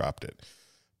catch. Dropped it.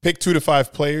 Pick 2 to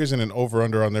 5 players and an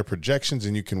over-under on their projections,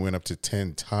 and you can win up to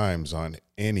 10 times on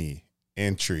any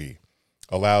entry.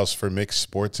 Allows for mixed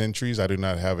sports entries. I do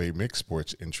not have a mixed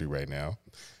sports entry right now.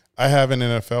 I have an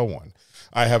NFL one.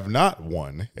 I have not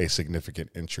won a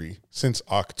significant entry since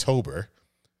October,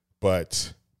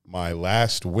 but my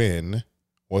last win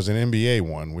was an NBA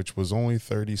one, which was only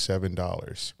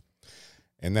 $37.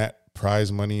 And that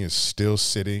prize money is still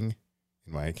sitting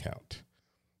in my account.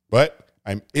 But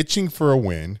I'm itching for a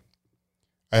win.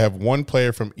 I have one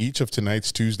player from each of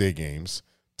tonight's Tuesday games.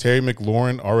 Terry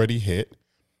McLaurin already hit,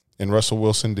 and Russell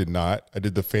Wilson did not. I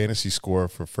did the fantasy score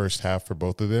for first half for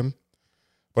both of them,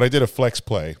 but I did a flex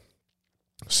play.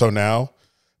 So now,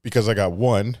 because I got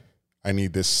one, I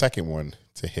need this second one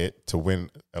to hit to win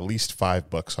at least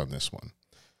 $5 on this one.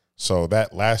 So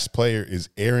that last player is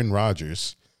Aaron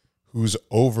Rodgers, who's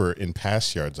over in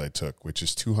pass yards I took, which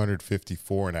is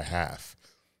 254.5.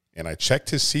 And I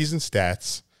checked his season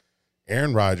stats.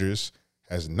 Aaron Rodgers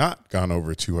has not gone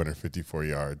over 254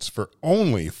 yards for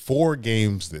only 4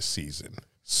 games this season.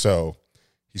 So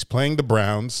he's playing the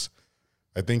Browns.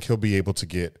 I think he'll be able to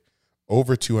get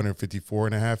over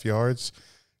 254.5 yards.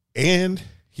 And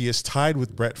he is tied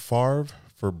with Brett Favre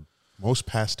for most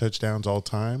pass touchdowns all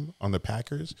time on the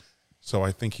Packers. So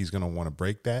I think he's going to want to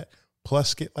break that.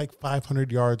 Plus get like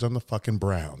 500 yards on the fucking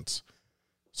Browns.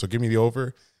 So give me the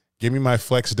over. Give me my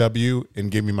flex W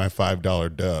and give me my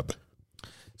 $5 dub.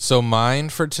 So mine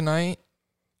for tonight,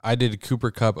 I did Cooper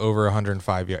Kupp over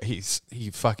 105 yards. He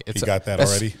got that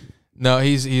already? No,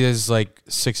 he is like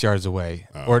 6 yards away.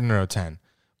 Oh. Or no, 10.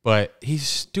 But he's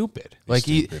stupid.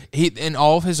 He and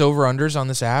all of his over-unders on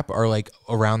this app are like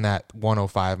around that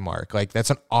 105 mark. Like that's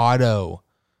an auto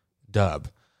dub.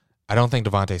 I don't think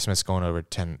Devontae Smith's going over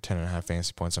 10.5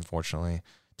 fantasy points, unfortunately.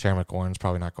 Terry McLaurin's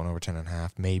probably not going over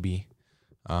 10.5, maybe.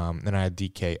 Then I had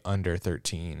DK under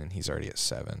 13, and he's already at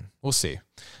 7. We'll see.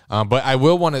 But I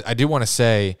do want to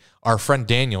say our friend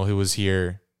Daniel, who was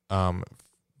here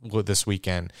this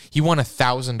weekend, he won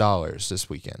 $1,000 this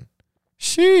weekend.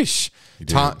 Sheesh. You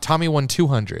did. Tommy won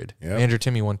 200. Yep. Andrew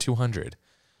Timmy won 200.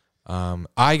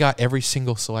 I got every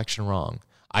single selection wrong.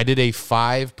 I did a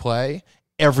 5-play,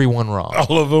 everyone wrong.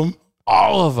 All of them?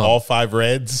 All of them. All 5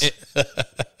 reds?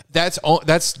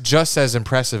 That's just as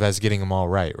impressive as getting them all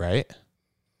right?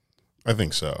 I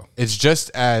think so. It's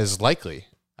just as likely,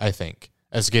 I think,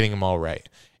 as getting them all right.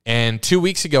 And 2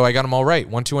 weeks ago, I got them all right.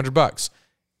 Won $200.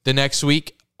 The next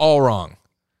week, all wrong.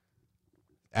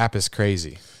 App is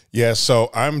crazy. Yeah, so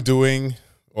I'm doing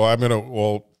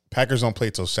Packers don't play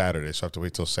till Saturday, so I have to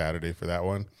wait till Saturday for that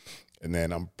one. And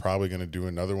then I'm probably going to do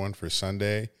another one for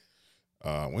Sunday.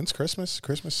 When's Christmas?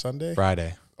 Christmas Sunday?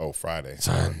 Friday. Oh, Friday.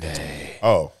 Sunday.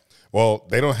 Oh, well,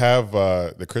 they don't have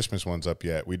the Christmas ones up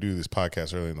yet. We do this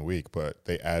podcast early in the week, but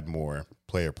they add more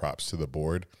player props to the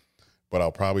board. But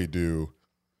I'll probably do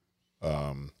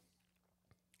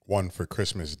one for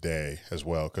Christmas Day as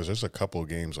well, because there's a couple of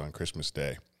games on Christmas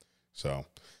Day. So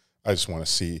I just want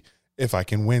to see if I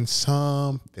can win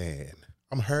something.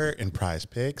 I'm hurting Prize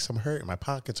Picks. I'm hurting. My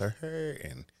pockets are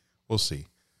hurting. We'll see.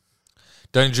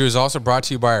 Dunn and Drew is also brought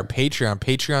to you by our Patreon,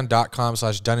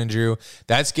 patreon.com/Dunn and Drew.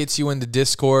 That gets you into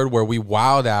Discord where we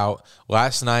wowed out.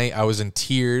 Last night, I was in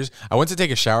tears. I went to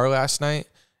take a shower last night,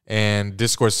 and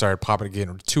Discord started popping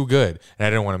again. Too good, and I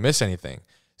didn't want to miss anything.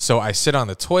 So I sit on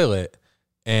the toilet,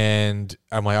 and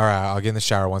I'm like, all right, I'll get in the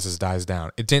shower once this dies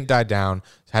down. It didn't die down.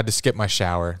 I had to skip my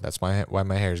shower. That's why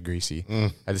my hair is greasy.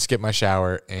 I had to skip my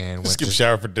shower and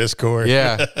shower for Discord.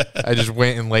 Yeah, I just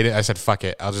went and laid it. I said, fuck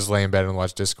it. I'll just lay in bed and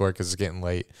watch Discord because it's getting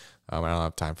late. I don't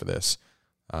have time for this.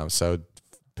 So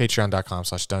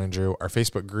patreon.com/Dunn and Drew. Our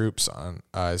Facebook groups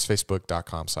is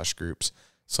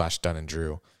facebook.com/groups/Dunn and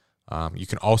Drew. You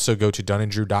can also go to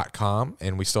dunanddrew.com,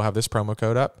 and we still have this promo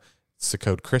code up. It's the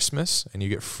code Christmas, and you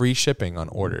get free shipping on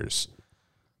orders.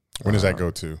 When does that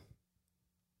go to?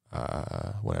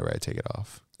 Whenever I take it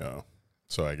off. Oh,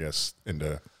 so I guess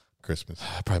into Christmas.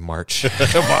 Probably March.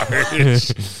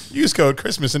 March. Use code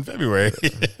Christmas in February.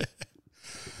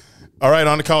 All right,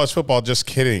 on to college football. Just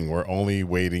kidding. We're only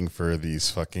waiting for these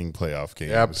fucking playoff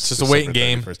games. Yep, it's just a waiting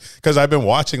game. Because I've been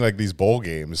watching like these bowl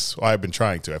games. Well, I've been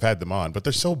trying to. I've had them on, but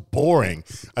they're so boring.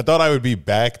 I thought I would be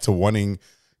back to wanting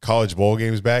college bowl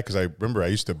games back because I remember I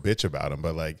used to bitch about them,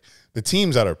 but like the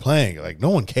teams that are playing, like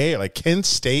no one cares. Like Kent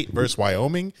State versus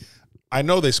Wyoming, I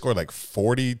know they scored like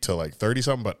 40 to like 30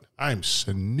 something, but I'm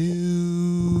snoozing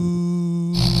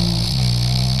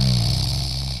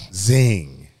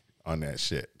on that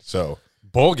shit. So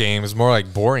bowl games more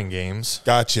like boring games.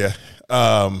 Gotcha.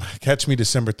 Catch me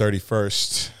December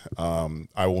 31st.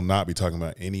 I will not be talking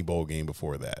about any bowl game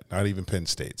before that. Not even Penn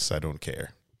State's. I don't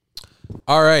care.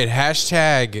 All right,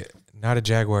 hashtag not a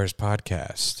Jaguars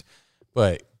podcast.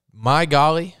 But my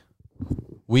golly,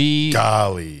 we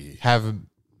have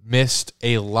missed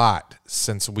a lot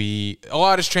a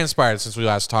lot has transpired since we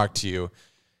last talked to you.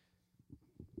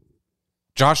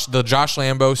 The Josh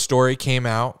Lambo story came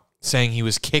out saying he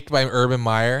was kicked by Urban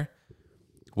Meyer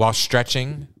while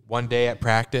stretching one day at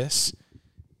practice.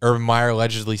 Urban Meyer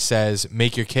allegedly says,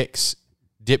 make your kicks,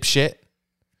 dipshit.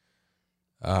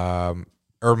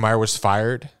 Urban Meyer was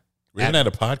fired. We haven't had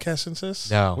a podcast since this?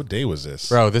 No. What day was this?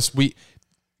 Bro, this week.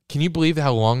 Can you believe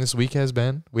how long this week has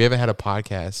been? We haven't had a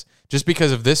podcast. Just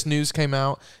because of this news came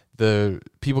out, the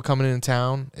people coming into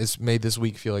town, it's made this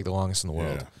week feel like the longest in the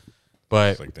world. Yeah.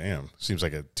 But it's like, damn, seems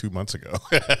like 2 months ago.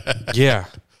 Yeah.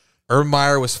 Urban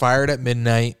Meyer was fired at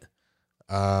midnight.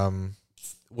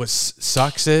 What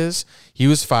sucks is he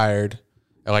was fired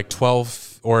at like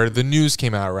 12, or the news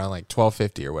came out around like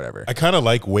 12:50 or whatever. I kind of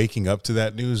like waking up to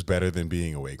that news better than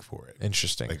being awake for it.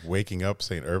 Interesting. Like waking up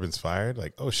saying Urban's fired,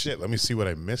 like, oh shit, let me see what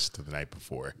I missed the night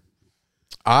before.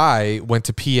 I went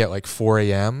to pee at like 4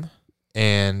 a.m.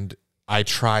 and I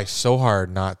try so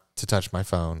hard not to touch my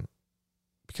phone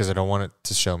because I don't want it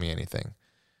to show me anything.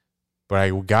 But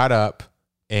I got up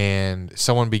and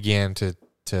someone began to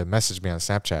message me on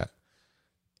Snapchat.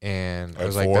 And I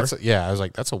was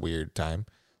like, that's a weird time.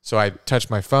 So I touched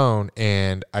my phone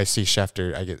and I see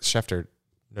Schefter. I get Schefter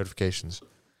notifications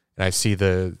and I see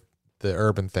the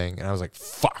Urban thing. And I was like,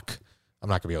 fuck, I'm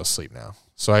not going to be able to sleep now.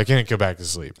 So I can't go back to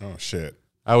sleep. Oh, shit.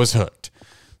 I was hooked.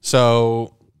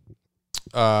 So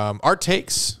our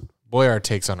takes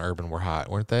on Urban were hot,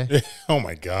 weren't they? Oh,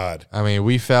 my God. I mean,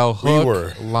 we fell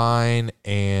hook, line,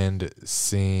 and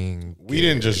sinker. We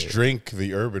didn't just drink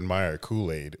the Urban Meyer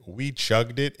Kool-Aid. We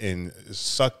chugged it and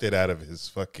sucked it out of his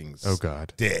fucking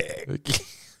dick.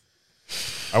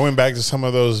 I went back to some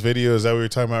of those videos that we were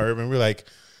talking about Urban. We were like,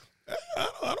 I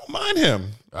don't mind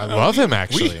him. I love him,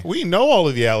 actually. We know all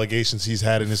of the allegations he's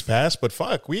had in his past, but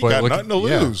fuck, we got nothing to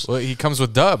lose. Well, he comes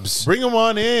with dubs. Bring him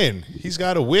on in. He's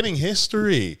got a winning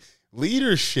history.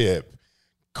 leadership,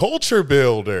 culture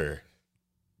builder.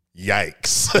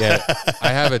 Yikes. Yeah, I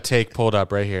have a take pulled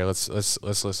up right here. Let's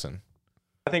listen.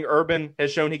 I think Urban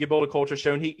has shown he can build a culture,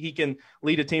 shown he can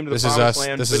lead a team to the This is promised us.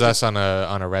 land. This is us on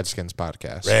a Redskins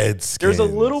podcast. Redskins. There's a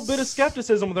little bit of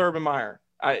skepticism with Urban Meyer.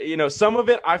 Some of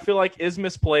it I feel like is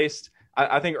misplaced.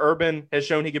 I think Urban has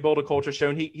shown he can build a culture,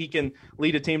 shown he can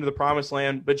lead a team to the promised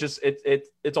land, but just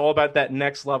it's all about that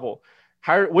next level.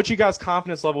 What's you guys'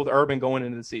 confidence level with Urban going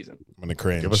into the season? I'm gonna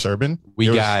cringe. Give us Urban.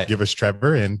 Give us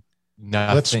Trevor, and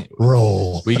nothing. Let's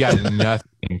roll. We got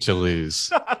nothing to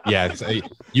lose. Yeah,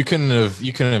 you couldn't have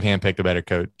handpicked a better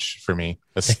coach for me.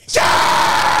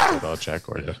 Belichick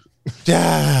or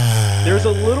There's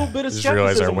a little bit of Just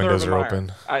realize skepticism our with windows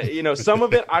Urban are Meyer. open. Some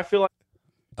of it I feel like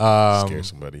Scare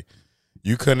somebody.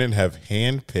 You couldn't have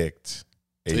handpicked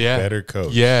a better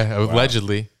coach. Yeah, Wow.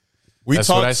 allegedly. We That's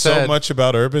what I talked so said. much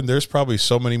about Urban. There's probably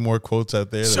so many more quotes out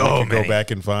there that I could go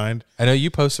back and find. I know you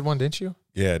posted one, didn't you?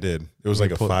 Yeah, I did. It was like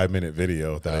a 5-minute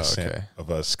video that I sent okay. of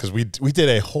us because we did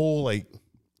a whole we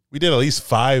did at least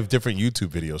 5 different YouTube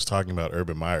videos talking about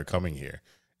Urban Meyer coming here,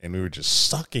 and we were just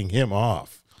sucking him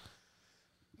off.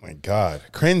 My God,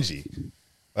 cringy.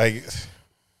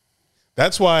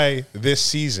 That's why this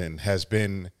season has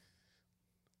been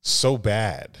so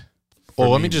bad.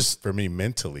 For me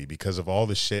mentally, because of all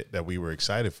the shit that we were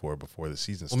excited for before the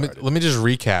season started. Let me just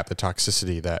recap the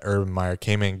toxicity that Urban Meyer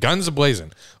came in guns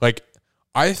a-blazing.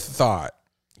 I thought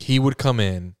he would come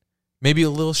in maybe a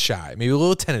little shy, maybe a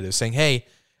little tentative, saying, "Hey,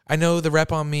 I know the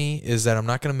rep on me is that I'm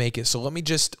not going to make it, so let me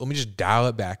just dial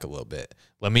it back a little bit.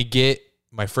 Let me get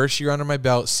my first year under my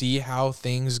belt, see how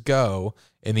things go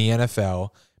in the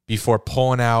NFL before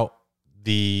pulling out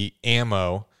the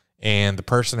ammo and the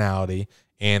personality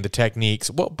and the techniques."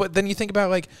 Well, but then you think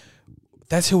about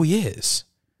that's who he is.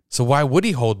 So why would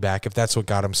he hold back if that's what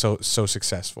got him so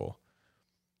successful?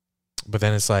 But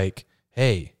then it's like,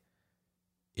 hey,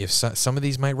 if some of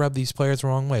these might rub these players the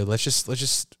wrong way, let's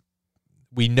just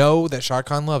we know that Shad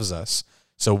Khan loves us,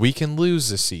 so we can lose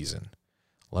this season.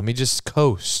 Let me just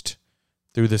coast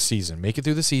through the season, make it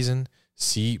through the season,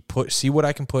 see what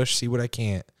I can push, see what I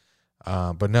can't.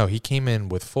 But no, he came in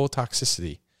with full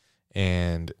toxicity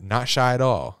and not shy at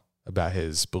all about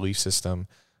his belief system.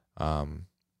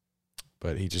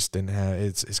 But he just didn't have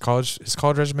his college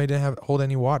resume didn't hold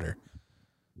any water.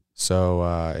 So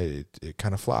it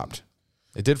kind of flopped.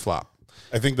 It did flop.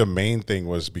 I think the main thing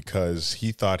was because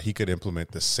he thought he could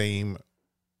implement the same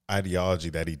ideology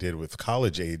that he did with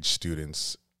college-age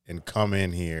students and come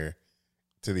in here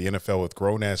to the NFL with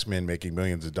grown-ass men making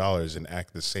millions of dollars and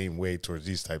act the same way towards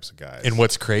these types of guys. And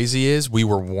what's crazy is we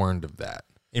were warned of that.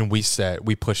 And we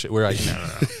push it. We're like,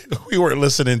 no. We weren't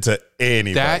listening to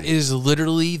anybody. That is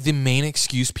literally the main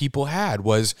excuse people had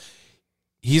was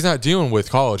he's not dealing with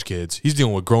college kids. He's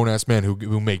dealing with grown-ass men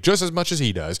who make just as much as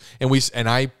he does. And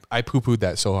I poo-pooed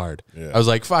that so hard. Yeah. I was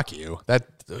like, fuck you.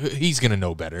 He's going to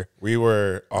know better. We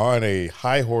were on a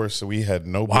high horse that we had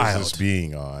no business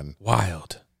being on.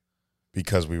 Wild.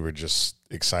 Because we were just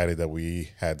excited that we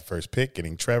had the first pick,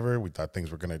 getting Trevor. We thought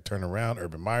things were going to turn around.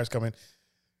 Urban Meyer's coming.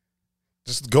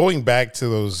 Just going back to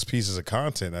those pieces of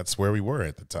content, that's where we were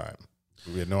at the time.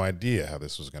 We had no idea how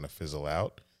this was going to fizzle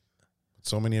out. But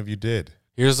so many of you did.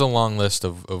 Here's a long list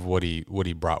of what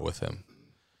he brought with him.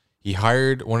 He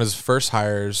hired, one of his first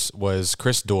hires was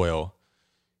Chris Doyle.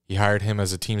 He hired him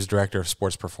as a team's director of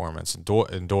sports performance. And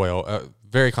Doyle, a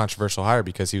very controversial hire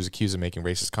because he was accused of making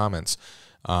racist comments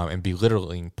and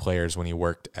belittling players when he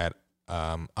worked at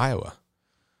Iowa.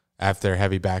 After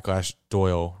heavy backlash,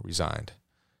 Doyle resigned.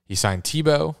 He signed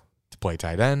Tebow to play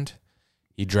tight end.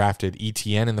 He drafted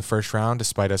ETN in the first round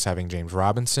despite us having James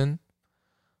Robinson.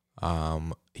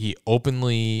 He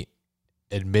openly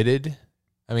admitted,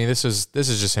 I mean, this is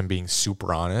just him being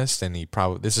super honest, and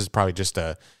this is probably just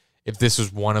if this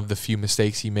was one of the few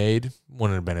mistakes he made,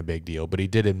 wouldn't have been a big deal. But he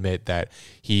did admit that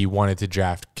he wanted to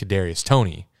draft Kadarius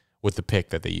Toney with the pick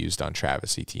that they used on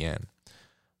Travis Etienne.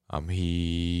 I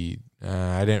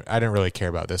didn't really care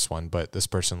about this one, but this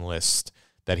person lists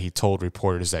that he told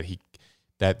reporters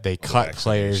that they cut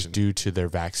players due to their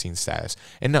vaccine status.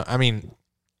 And no,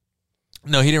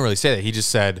 he didn't really say that. He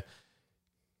just said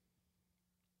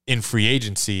in free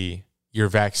agency, your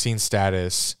vaccine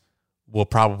status will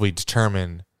probably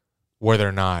determine whether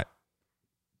or not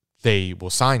they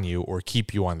will sign you or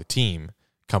keep you on the team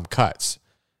come cuts.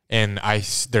 And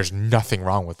there's nothing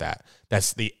wrong with that.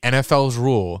 That's the NFL's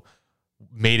rule,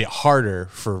 made it harder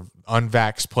for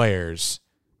unvaxxed players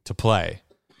to play.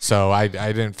 So I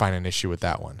didn't find an issue with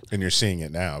that one. And you're seeing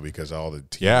it now because all the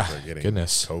teams are getting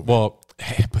COVID. Well,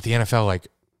 but the NFL,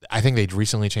 I think they'd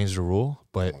recently changed the rule,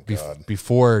 but Oh,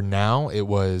 before now, it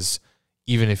was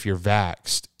even if you're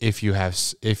vaxxed, if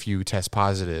you test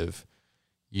positive,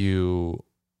 you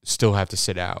still have to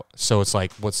sit out. So it's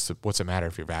like, what's it matter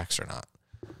if you're vaxxed or not?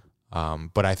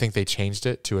 But I think they changed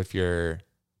it to if you're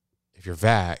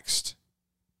vaxxed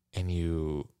and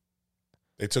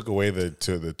they took away the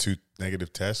 2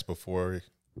 negative tests before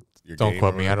your don't game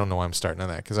quote me. I don't know why I'm starting on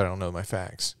that because I don't know my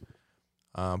facts.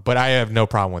 But I have no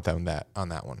problem with them on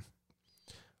that one.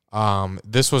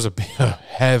 This was a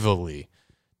heavily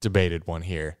debated one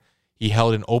here. He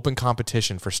held an open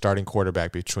competition for starting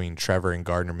quarterback between Trevor and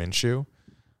Gardner Minshew.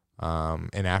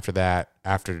 And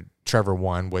after Trevor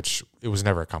won, which it was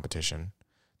never a competition,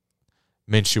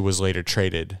 Minshew was later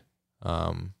traded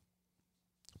to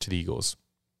the Eagles.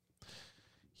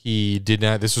 He did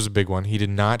not. This was a big one. He did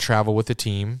not travel with the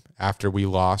team after we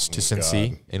lost to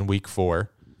Cincy in Week 4.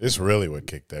 This really what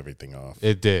kicked everything off.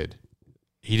 It did.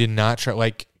 He did not try.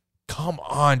 Like, come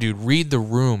on, dude. Read the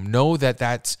room. Know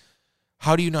that's.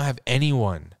 How do you not have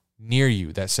anyone near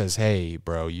you that says, "Hey,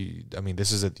 bro,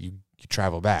 this is you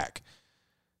travel back."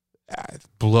 It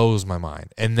blows my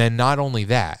mind. And then not only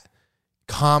that,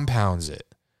 compounds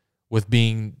it with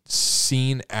being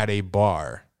seen at a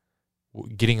bar,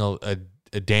 getting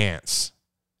a dance,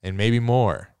 and maybe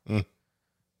more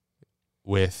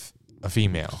with a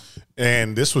female.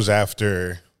 And this is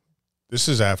after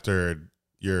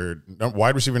your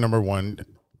wide receiver number 1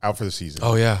 out for the season.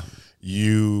 Oh, yeah.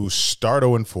 You start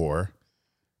 0-4,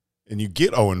 and you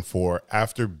get 0-4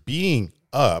 after being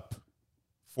up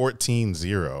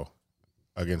 14-0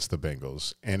 against the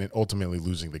Bengals and it ultimately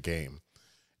losing the game.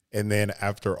 And then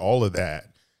after all of that,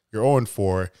 you're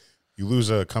 0-4, you lose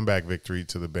a comeback victory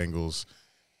to the Bengals,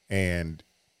 and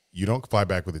you don't fly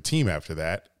back with the team after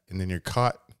that, and then you're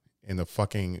caught in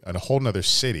a whole nother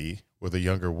city with a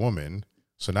younger woman.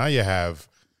 So now you have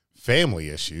family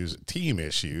issues, team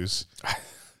issues,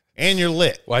 and you're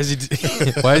lit. Why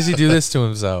does he do this to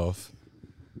himself?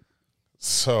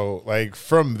 So, like,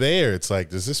 from there, it's like,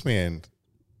 does this man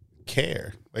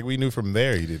care? Like, we knew from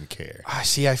there he didn't care.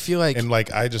 See, I feel like... And,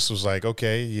 like, I just was like,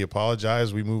 okay, he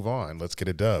apologized, we move on. Let's get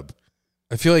a dub.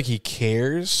 I feel like he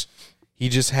cares. He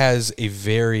just has a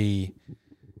very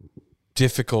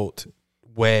difficult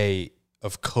way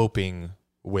of coping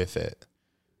with it.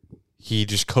 He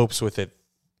just copes with it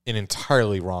an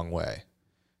entirely wrong way.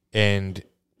 And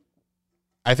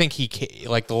I think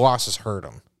the losses hurt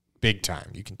him big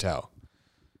time, you can tell.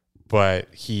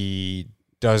 But he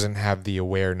doesn't have the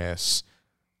awareness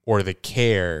or the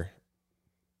care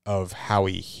of how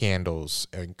he handles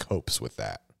and copes with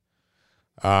that.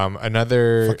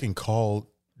 Another... Fucking call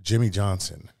Jimmy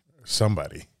Johnson or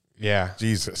somebody. Yeah.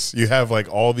 Jesus. You have, like,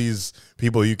 all these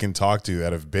people you can talk to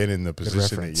that have been in the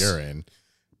position that you're in,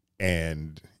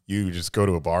 and you just go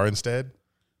to a bar instead?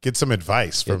 Get some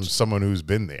advice from someone who's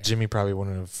been there. Jimmy probably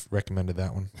wouldn't have recommended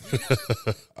that one.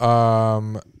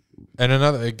 And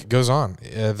it goes on.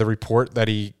 The report that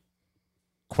he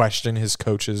questioned his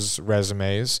coach's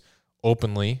resumes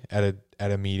openly at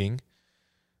a meeting.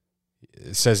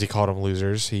 It says he called them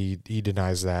losers. He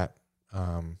denies that.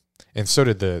 And so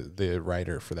did the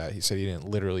writer for that. He said he didn't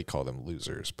literally call them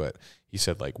losers, but he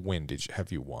said, like, when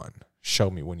have you won? Show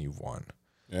me when you've won.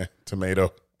 Yeah,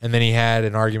 tomato. And then he had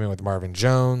an argument with Marvin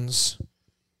Jones.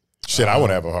 Shit, I would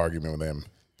have an argument with him.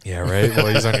 Yeah, right. Well,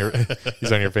 he's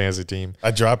on your fantasy team.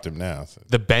 I dropped him now. So.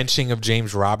 The benching of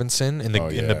James Robinson and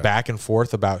in the back and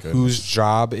forth about whose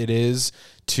job it is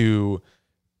to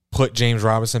put James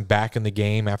Robinson back in the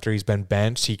game after he's been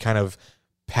benched. He kind of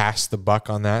passed the buck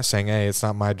on that, saying, "Hey, it's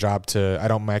not my job I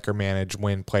don't micromanage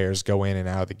when players go in and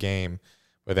out of the game."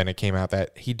 But then it came out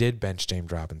that he did bench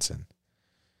James Robinson,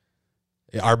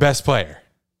 our best player.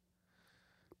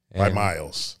 By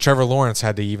miles. Trevor Lawrence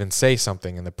had to even say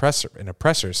something in a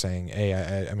presser saying, "Hey,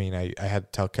 I had to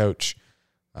tell coach,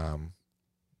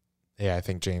 hey, I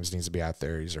think James needs to be out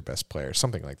there. He's our best player,"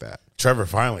 something like that. Trevor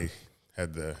finally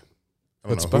had I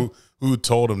don't know who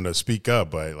told him to speak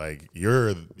up, but, like,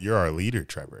 you're our leader,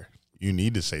 Trevor. You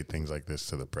need to say things like this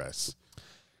to the press.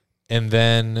 And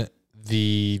then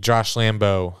the Josh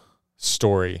Lambo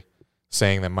story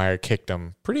saying that Meyer kicked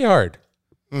him pretty hard.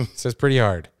 It says pretty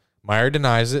hard. Meyer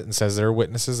denies it and says there are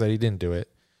witnesses that he didn't do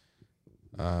it.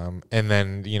 And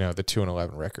then, the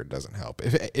 2-11 record doesn't help.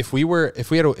 If we were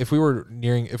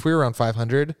around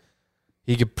 500,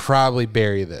 he could probably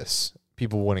bury this.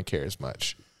 People wouldn't care as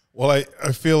much. Well,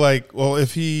 I feel like,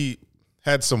 if he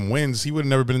had some wins, he would have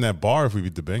never been in that bar if we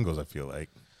beat the Bengals, I feel like.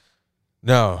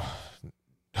 No.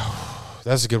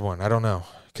 That's a good one. I don't know,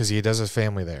 because he does have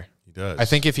family there. He does. I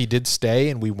think if he did stay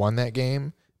and we won that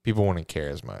game, people wouldn't care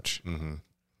as much. Mm-hmm.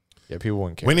 Yeah, people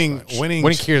wouldn't care. Winning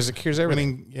cures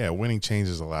everything. Winning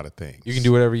changes a lot of things. You can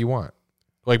do whatever you want.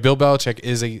 Like Bill Belichick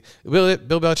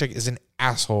is an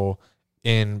asshole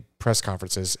in press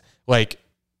conferences. Like,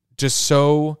 just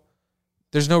so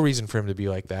there's no reason for him to be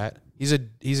like that. He's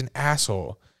an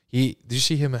asshole. Did you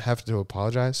see him have to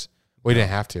apologize? Well, he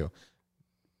didn't have to.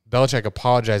 Belichick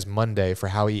apologized Monday for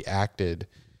how he acted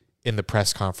in the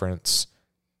press conference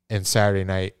in Saturday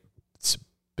night's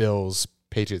Bills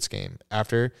Patriots game.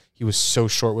 After he was so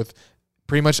short with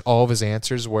pretty much all of his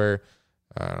answers were,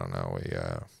 I don't know,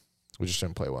 we just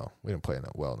didn't play well. We didn't play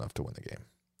well enough to win the game.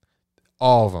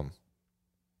 All of them.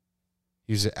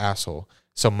 He's an asshole.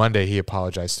 So Monday he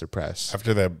apologized to the press.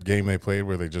 After that game they played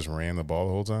where they just ran the ball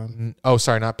the whole time? Oh,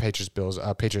 sorry, not Patriots Bills.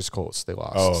 Patriots Colts. They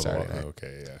lost Saturday night.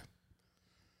 Okay, yeah.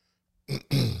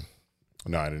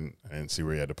 No, I didn't see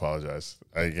where he had to apologize.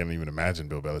 I can't even imagine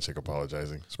Bill Belichick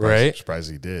apologizing.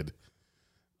 Surprised he did.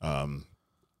 But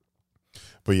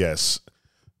yes,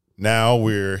 now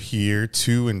we're here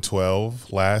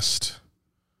 2-12, last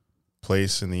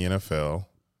place in the NFL.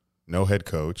 No head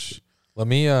coach. Let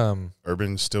me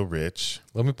Urban's still rich.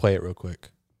 Let me play it real quick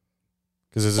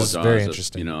because this is very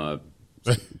interesting. I'll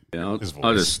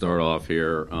just start off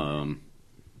here.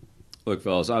 Look,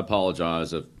 fellas, I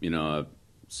apologize if I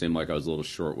seemed like I was a little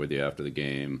short with you after the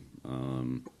game.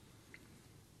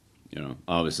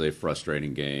 Obviously a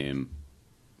frustrating game.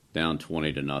 Down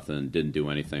 20-0, didn't do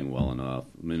anything well enough.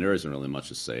 I mean, there isn't really much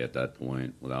to say at that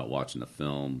point without watching the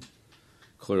film.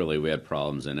 Clearly, we had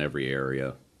problems in every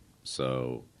area,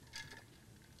 so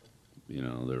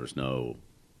there was no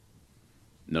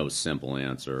simple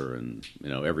answer, and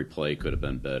every play could have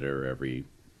been better. Every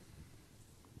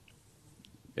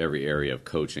area of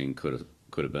coaching could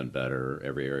have been better.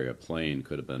 Every area of playing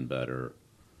could have been better,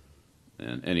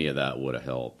 and any of that would have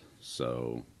helped.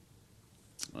 So.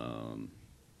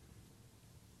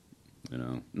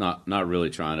 Not really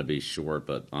trying to be short,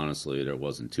 but honestly, there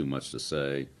wasn't too much to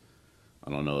say.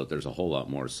 I don't know that there's a whole lot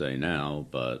more to say now,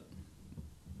 but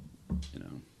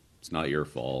it's not your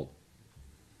fault.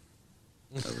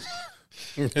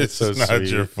 It's so not sweet.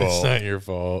 your fault. It's not your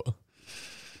fault.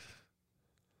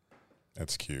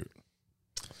 That's cute.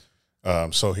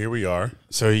 So here we are.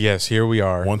 So yes, here we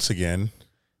are once again.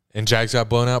 And Jags got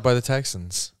blown out by the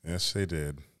Texans. Yes, they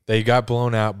did. They got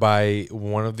blown out by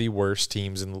one of the worst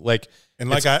teams in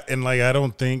I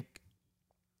don't think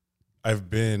I've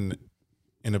been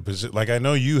in a position I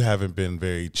know you haven't been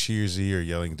very cheersy or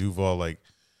yelling Duval like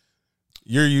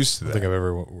you're used to that. I don't think I've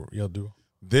ever yelled Duval.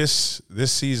 This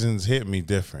season's hit me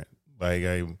different. Like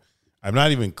I'm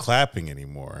not even clapping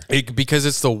anymore. Because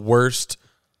it's the worst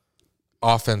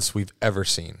offense we've ever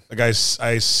seen. Like I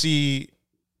see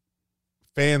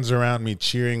fans around me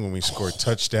cheering when we score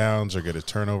touchdowns or get a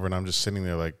turnover, and I'm just sitting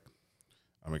there like,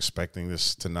 I'm expecting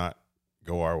this to not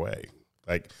go our way.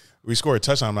 Like, we score a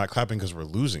touchdown, I'm not clapping because we're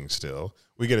losing still.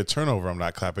 We get a turnover, I'm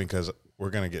not clapping because we're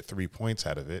going to get 3 points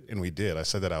out of it, and we did. I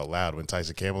said that out loud when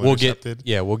Tyson Campbell intercepted.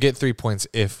 We'll get 3 points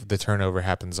if the turnover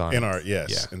happens on in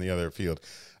the other field.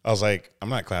 I was like, I'm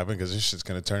not clapping because this shit's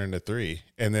going to turn into 3.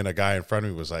 And then a guy in front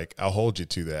of me was like, I'll hold you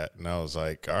to that. And I was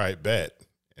like, all right, bet.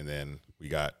 And then we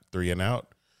got 3 and out,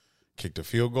 kicked a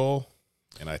field goal,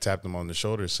 and I tapped him on the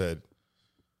shoulder, said,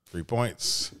 3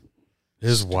 points.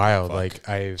 This is wild. Fuck. Like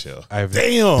I've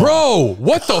damn, bro,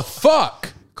 what the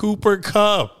fuck? Cooper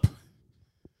Kupp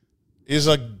is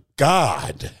a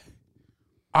god.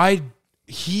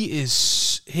 He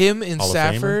is him in Hall of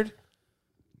Stafford. Famer?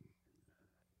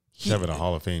 He's having a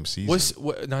Hall of Fame season. What's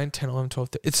 9, 10, 11, 12?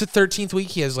 It's the 13th week.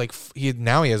 He has like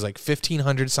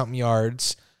 1,500 something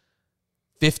yards,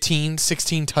 16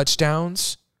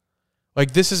 touchdowns.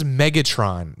 Like, this is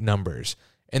Megatron numbers.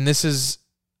 And this is,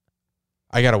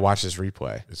 I got to watch this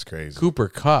replay. It's crazy. Cooper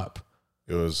Kupp.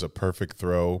 It was a perfect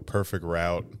throw, perfect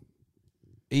route.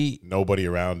 Nobody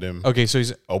around him. Okay, so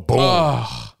he's, boom.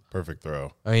 Oh. Perfect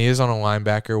throw. I mean, he is on a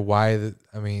linebacker.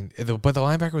 But the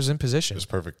linebacker was in position. It was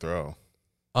perfect throw.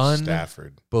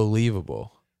 Stafford.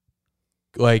 Unbelievable.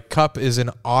 Like, Kupp is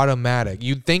an automatic.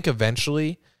 You'd think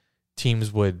eventually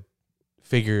teams would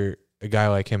figure a guy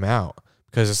like him out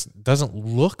because it doesn't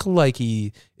look like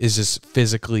he is just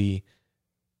physically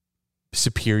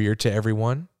superior to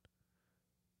everyone.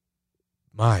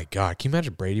 My God, can you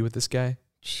imagine Brady with this guy?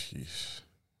 Jeez.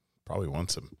 Probably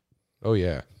wants him. Oh,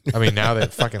 yeah. I mean, now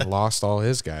that fucking lost all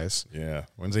his guys. Yeah.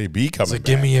 When's AB coming He's like, back?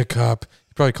 give me a Kupp.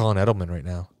 He's probably calling Edelman right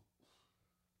now.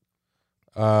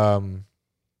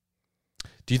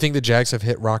 Do you think the Jags have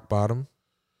hit rock bottom?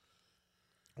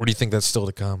 Or do you think that's still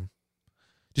to come?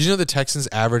 Did you know the Texans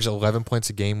averaged 11 points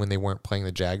a game when they weren't playing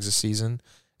the Jags this season?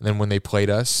 And then when they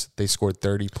played us, they scored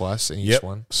 30 plus in each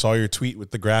one. Saw your tweet with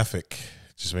the graphic.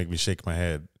 Just make me shake my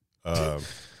head. To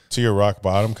your rock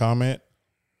bottom comment,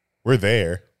 we're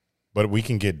there, but we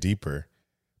can get deeper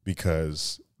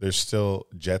because there's still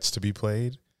Jets to be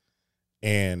played.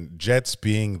 And Jets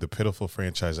being the pitiful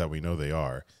franchise that we know they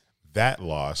are, that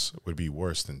loss would be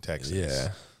worse than Texans.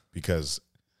 Yeah. Because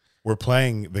we're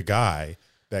playing the guy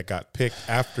that got picked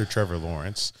after Trevor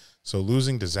Lawrence. So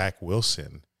losing to Zach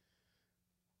Wilson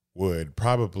would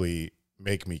probably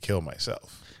make me kill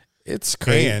myself. It's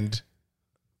crazy. And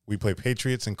we play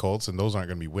Patriots and Colts, and those aren't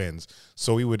going to be wins.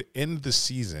 So we would end the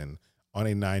season on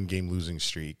a 9-game losing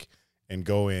streak and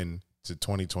go into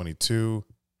 2022,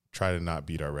 try to not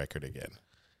beat our record again.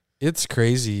 It's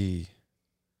crazy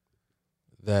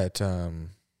that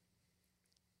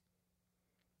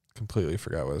completely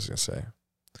forgot what I was going to say.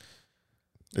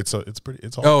 It's pretty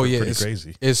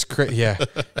crazy. It's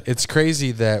it's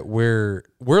crazy that we're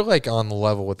like on the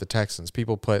level with the Texans.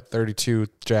 People put 32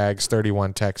 Jags,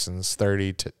 31 Texans,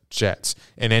 30 Jets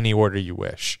in any order you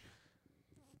wish.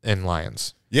 And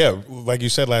Lions. Yeah, like you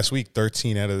said last week,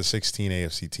 13 out of the 16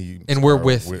 AFC teams, and we're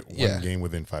one game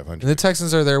within 500. And the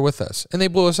Texans are there with us, and they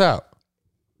blew us out.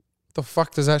 What the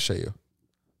fuck does that show you?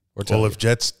 Well, if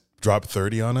Jets drop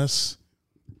 30 on us,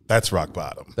 that's rock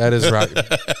bottom. That is rock.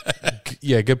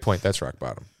 Yeah, good point. That's rock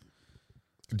bottom.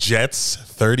 Jets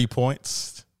 30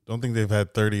 points. Don't think they've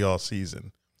had 30 all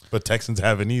season, but Texans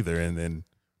haven't either. And then,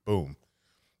 boom,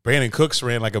 Brandon Cooks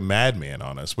ran like a madman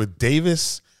on us with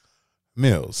Davis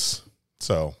Mills.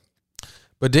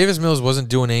 But Davis Mills wasn't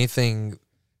doing anything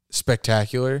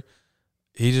spectacular.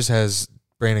 He just has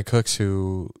Brandon Cooks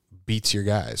who beats your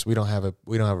guys. We don't have a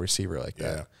receiver like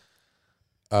that.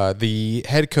 The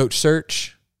head coach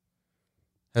search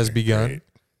has begun. Great.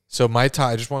 So I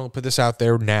just want to put this out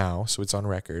there now so it's on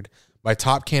record. My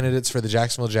top candidates for the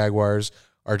Jacksonville Jaguars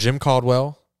are Jim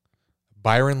Caldwell,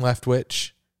 Byron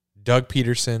Leftwich, Doug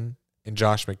Peterson, and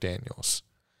Josh McDaniels.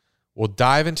 We'll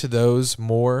dive into those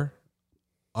more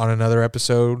on another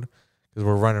episode because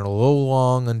we're running a little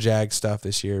long on Jag stuff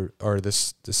this year or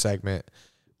this segment.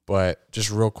 But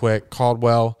just real quick,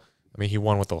 Caldwell, he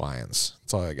won with the Lions.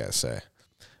 That's all I got to say.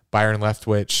 Byron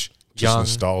Leftwich, just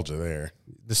nostalgia there.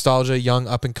 Nostalgia, young,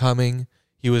 up and coming.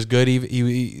 He was good.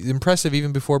 He impressive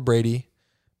even before Brady,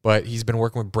 but he's been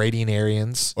working with Brady and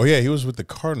Arians. Oh yeah, he was with the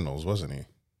Cardinals, wasn't he?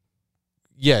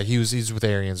 Yeah, he's with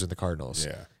Arians and the Cardinals.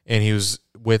 Yeah, and he was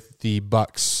with the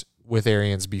Bucks with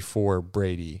Arians before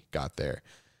Brady got there.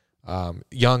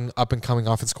 Young, up and coming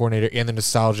offense coordinator, and the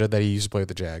nostalgia that he used to play with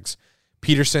the Jags.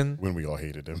 Peterson, when we all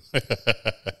hated him.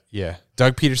 Yeah,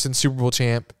 Doug Peterson, Super Bowl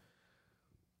champ.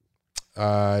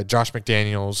 Josh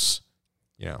McDaniels.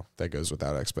 That goes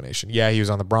without explanation. Yeah, he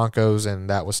was on the Broncos, and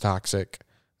that was toxic,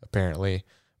 apparently.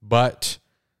 But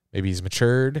maybe he's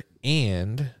matured.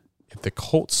 And if the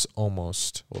Colts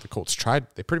tried,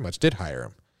 they pretty much did hire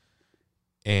him.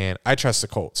 And I trust the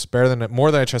Colts more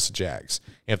than I trust the Jags.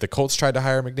 And if the Colts tried to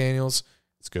hire McDaniels,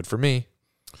 it's good for me.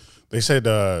 They said,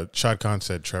 Shad Khan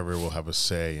said Trevor will have a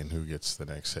say in who gets the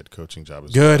next head coaching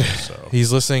job. Good. Well, so.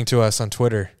 He's listening to us on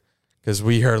Twitter because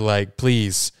we are like,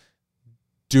 please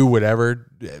do whatever.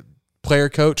 Player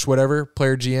coach, whatever.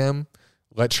 Player GM.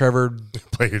 Let Trevor.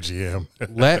 Player GM.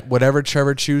 Let whatever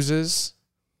Trevor chooses,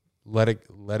 let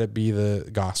it be the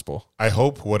gospel. I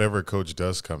hope whatever coach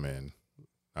does come in,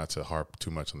 not to harp too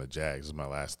much on the Jags, is my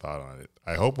last thought on it.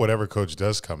 I hope whatever coach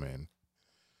does come in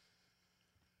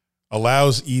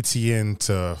allows ETN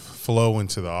to flow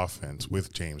into the offense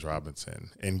with James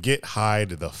Robinson and get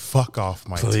Hyde the fuck off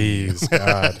my team. Please,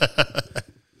 God.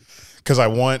 Because I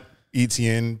want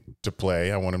ETN to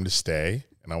play. I want him to stay.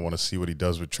 And I want to see what he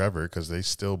does with Trevor because they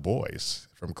still boys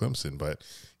from Clemson. But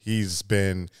he's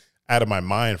been out of my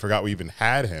mind. Forgot we even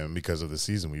had him because of the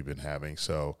season we've been having.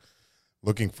 So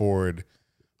looking forward,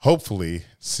 hopefully,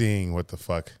 seeing what the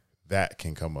fuck that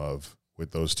can come of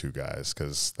with those two guys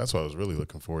because that's what I was really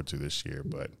looking forward to this year.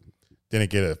 But didn't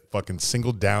get a fucking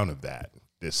single down of that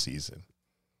this season.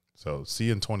 So see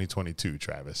you in 2022,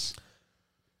 Travis.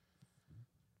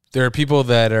 There are people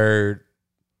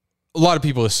a lot of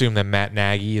people assume that Matt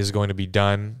Nagy is going to be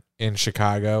done in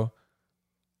Chicago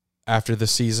after the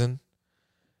season.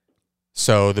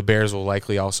 So the Bears will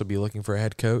likely also be looking for a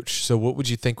head coach. So what would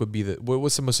you think would be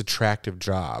what's the most attractive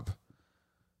job?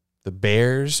 The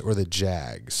Bears or the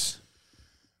Jags?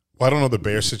 Well, I don't know the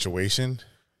Bears situation.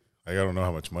 I don't know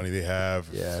how much money they have.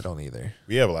 Yeah, I don't either.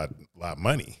 We have a lot of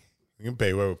money. We can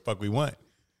pay whatever the fuck we want.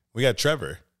 We got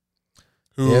Trevor.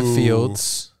 They have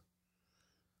Fields.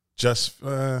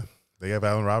 They have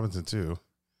Allen Robinson too.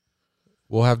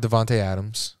 We'll have Devontae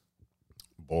Adams.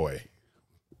 Boy.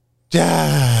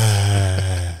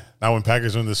 Yeah. Now when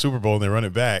Packers win the Super Bowl and they run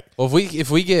it back. Well, if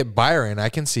we get Byron, I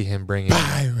can see him bringing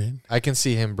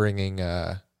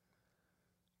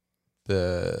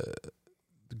the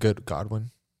good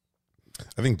Godwin.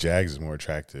 I think Jags is more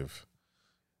attractive.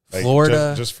 Like,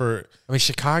 Florida, just for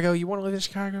Chicago. You want to live in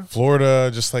Chicago?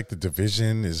 Florida, just like the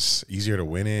division is easier to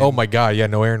win in. Oh my God, yeah,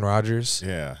 no Aaron Rodgers.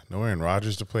 Yeah, no Aaron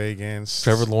Rodgers to play against.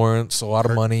 Trevor Lawrence, a lot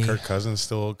of money. Kirk Cousins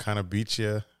still kind of beats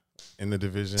you in the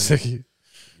division.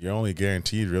 You're only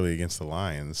guaranteed really against the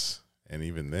Lions, and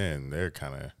even then, they're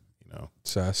kind of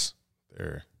sus.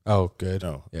 They're good.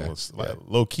 No, yeah, it's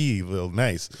low key, little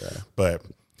nice, but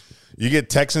you get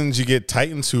Texans, you get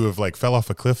Titans who have like fell off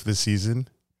a cliff this season.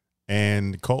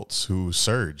 And Colts, who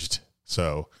surged.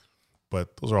 So,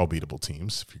 but those are all beatable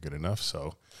teams if you're good enough.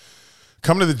 So,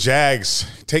 come to the Jags.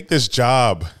 Take this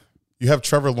job. You have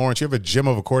Trevor Lawrence. You have a gem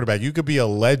of a quarterback. You could be a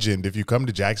legend if you come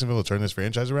to Jacksonville and turn this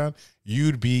franchise around.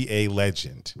 You'd be a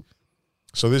legend.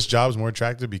 So, this job is more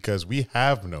attractive because we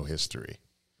have no history.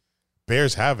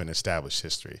 Bears have an established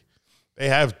history. They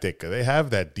have Ditka. They have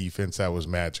that defense that was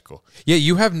magical. Yeah,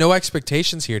 you have no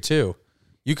expectations here, too.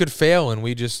 You could fail, and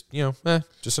we just,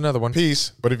 just another one.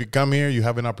 Peace. But if you come here, you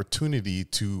have an opportunity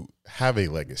to have a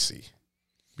legacy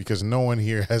because no one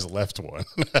here has left one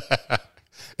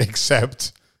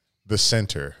except the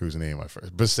center, whose name I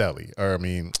first. Baselli.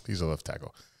 He's a left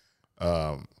tackle.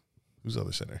 Who's the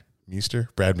other center?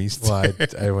 Meester? Brad Meester? Well,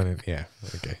 I wouldn't, yeah.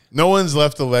 Okay. No one's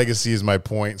left a legacy is my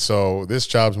point. So this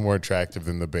job's more attractive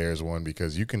than the Bears one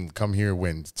because you can come here,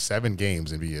 win 7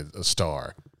 games, and be a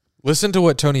star. Listen to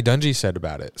what Tony Dungy said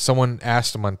about it. Someone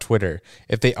asked him on Twitter,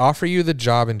 if they offer you the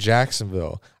job in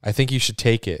Jacksonville, I think you should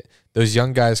take it. Those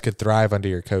young guys could thrive under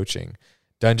your coaching.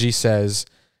 Dungy says,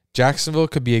 Jacksonville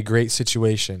could be a great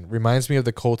situation. Reminds me of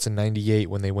the Colts in 98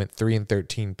 when they went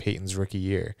 3-13 Peyton's rookie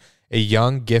year. A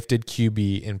young, gifted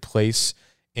QB in place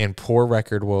and poor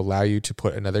record will allow you to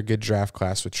put another good draft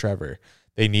class with Trevor.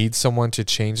 They need someone to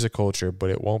change the culture,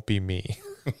 but it won't be me.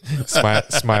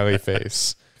 Smiley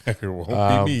face. It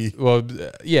won't be me. Well,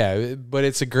 yeah, but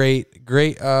it's a great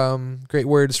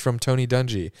words from Tony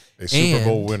Dungy. A Super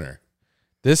Bowl winner.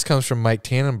 This comes from Mike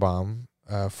Tannenbaum,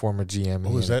 former GM.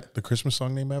 Oh, is that the Christmas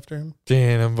song named after him?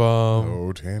 Tannenbaum.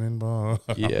 Oh, Tannenbaum.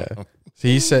 Yeah.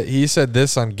 He said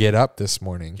this on Get Up this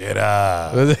morning. Get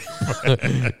up.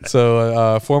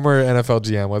 So former NFL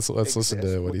GM. Let's listen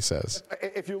to what he says.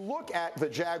 If you look at the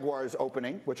Jaguars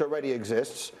opening, which already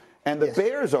exists, and the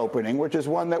Bears opening, which is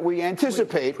one that we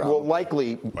anticipate will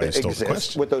likely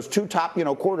exist with those 2 top,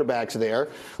 quarterbacks there,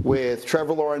 with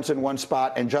Trevor Lawrence in one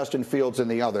spot and Justin Fields in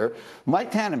the other. Mike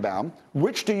Tannenbaum,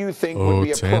 which do you think would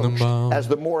be approached as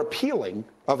the more appealing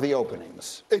of the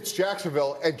openings? It's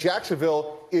Jacksonville, and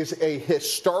Jacksonville is a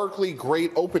historically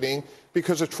great opening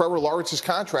because of Trevor Lawrence's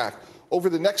contract. Over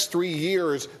the next 3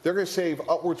 years, they're going to save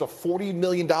upwards of $40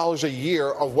 million a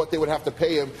year of what they would have to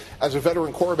pay him as a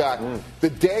veteran quarterback. The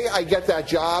day I get that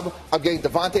job, I'm getting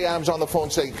Davante Adams on the phone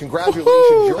saying, congratulations,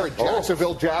 you're a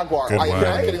Jacksonville Jaguar. I am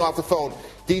not getting off the phone.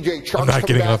 DJ Chark's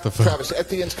coming back. Travis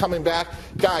Etienne's coming back.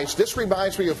 Guys, this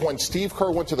reminds me of when Steve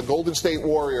Kerr went to the Golden State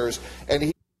Warriors, and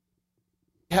he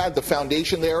had the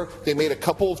foundation there. They made a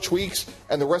couple of tweaks,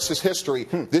 and the rest is history.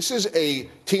 This is a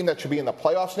team that should be in the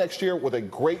playoffs next year with a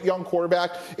great young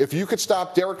quarterback. If you could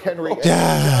stop Derrick Henry and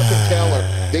Jonathan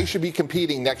Taylor, they should be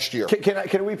competing next year. Can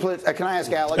I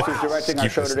ask Alex, who's directing our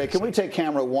show today, can we take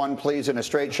camera 1, please, in a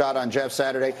straight shot on Jeff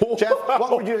Saturday? Jeff,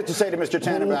 what would you have to say to Mr.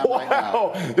 Tannenbaum right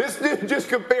now? This dude just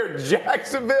compared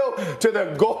Jacksonville to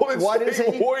the Golden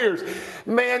State Warriors.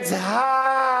 Man's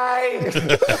high.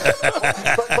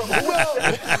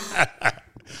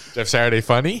 Jeff Saturday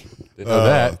funny? Didn't know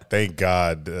that. Thank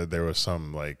God there was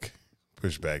some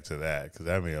pushback to that because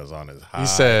that means I was on his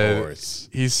high horse.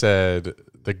 He said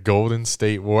the Golden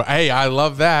State War. Hey, I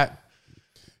love that.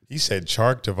 He said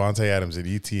Chark, Davante Adams, and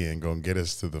ETN going to get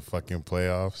us to the fucking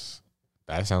playoffs.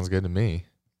 That sounds good to me.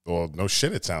 Well, no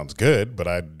shit, it sounds good,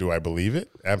 but do I believe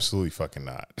it? Absolutely fucking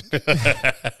not.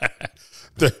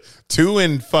 2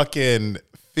 and fucking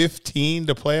 15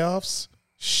 to playoffs?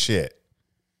 Shit.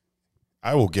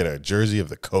 I will get a jersey of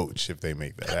the coach if they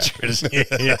make that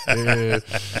happen.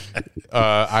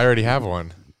 I already have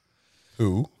one.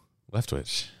 Who?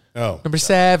 Leftwich. Oh. Number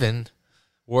 7.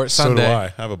 Wore it Sunday. So do I.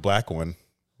 I have a black one.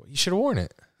 You should have worn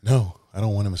it. No, I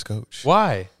don't want him as coach.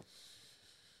 Why?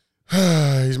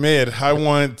 He's mad. I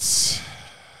want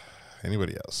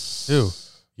anybody else. Who?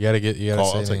 You gotta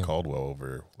I'll take Caldwell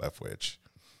over Leftwich.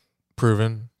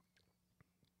 Proven.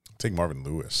 Take Marvin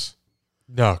Lewis.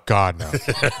 No, God, no.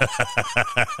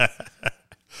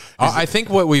 I think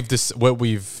what we've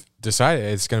decided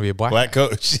it's going to be a black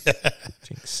coach.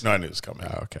 No, I knew it was coming.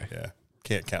 Oh, okay. Yeah,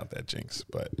 can't count that jinx.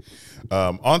 But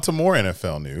on to more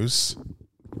NFL news.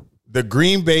 The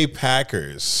Green Bay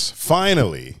Packers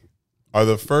finally are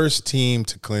the first team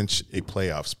to clinch a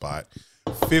playoff spot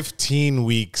 15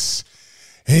 weeks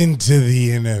into the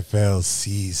NFL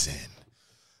season.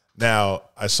 Now,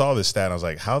 I saw this stat and I was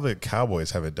like, how the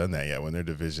Cowboys haven't done that yet when their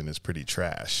division is pretty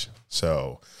trash.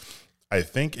 So I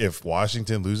think if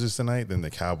Washington loses tonight, then the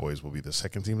Cowboys will be the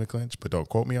second team to clinch, but don't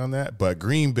quote me on that. But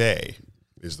Green Bay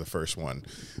is the first one.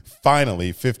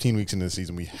 Finally, 15 weeks into the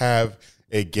season, we have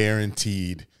a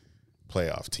guaranteed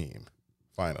playoff team.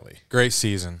 Finally. Great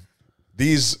season.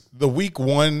 The week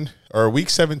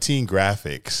 17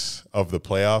 graphics of the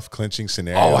playoff clinching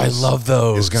scenarios. Oh, I love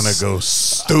those. Is going to go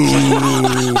stupid.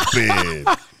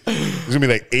 There's going to be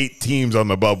like 8 teams on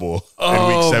the bubble in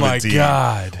week 17. Oh, my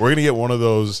God. We're going to get one of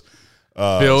those.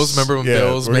 Bills, remember when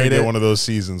Bills we're gonna made get it? one of those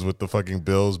seasons with the fucking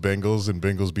Bills, Bengals, and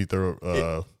Bengals beat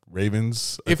the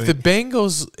Ravens. If the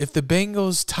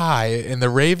Bengals tie and the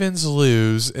Ravens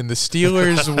lose and the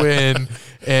Steelers win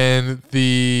and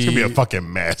it's gonna be a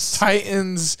fucking mess.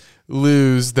 Titans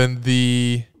lose, then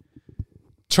the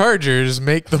Chargers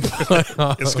make the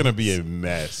playoffs. It's gonna be a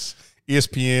mess.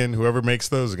 ESPN, whoever makes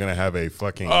those, is gonna have a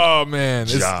fucking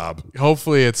job.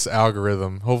 Hopefully it's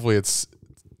algorithm. Hopefully it's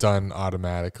done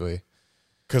automatically.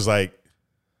 Because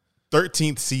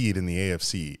 13th seed in the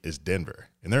AFC is Denver,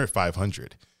 and they're at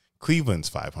 500. Cleveland's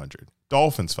 500.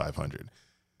 Dolphins 500.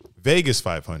 Vegas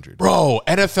 500. Bro,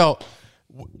 NFL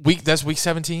week. That's week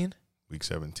 17. Week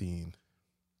 17.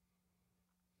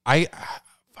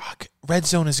 Red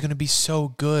Zone is going to be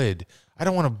so good. I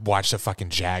don't want to watch the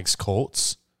fucking Jags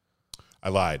Colts. I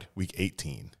lied. Week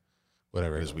 18.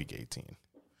 Whatever. It was week 18.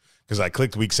 Because I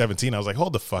clicked week 17. I was like,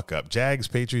 hold the fuck up. Jags,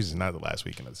 Patriots is not the last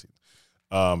weekend of the season.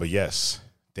 But yes,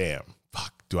 damn.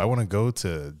 Fuck. Do I want to go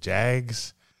to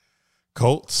Jags,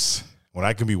 Colts, when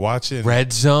I can be watching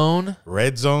Red Zone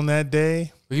that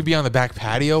day? We could be on the back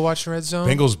patio watching Red Zone.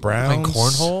 Bengals, Browns. Playing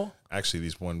cornhole. Actually,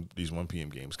 these 1 p.m.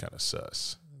 games kind of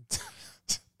sus.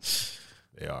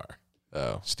 They are.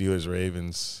 Oh. Steelers,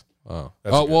 Ravens. Oh.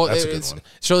 That's a good it's one.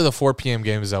 surely the 4 p.m.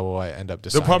 games that will end up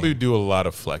deciding. They'll probably do a lot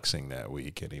of flexing that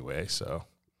week anyway, so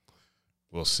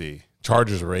we'll see.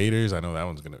 Chargers, Raiders. I know that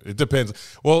one's it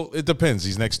depends. Well, it depends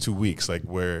these next 2 weeks,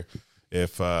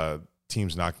 if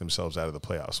teams knock themselves out of the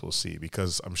playoffs, we'll see.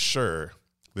 Because I'm sure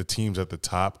the teams at the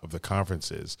top of the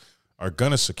conferences are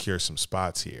gonna secure some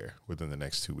spots here within the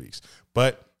next 2 weeks,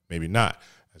 but maybe not.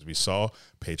 As we saw,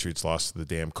 Patriots lost to the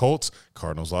damn Colts,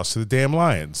 Cardinals lost to the damn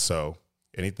Lions. So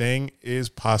anything is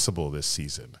possible this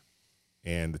season.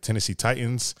 And the Tennessee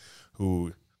Titans,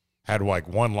 who had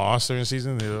one loss during the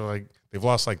season, they've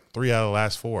lost 3 out of the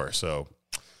last 4. So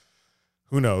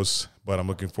who knows? But I'm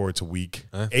looking forward to week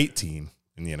 18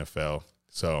 in the NFL.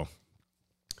 So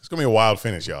it's gonna be a wild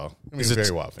finish, y'all. It's a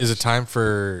very wild finish. Is it time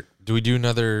for? Do we do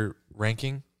another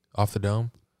ranking off the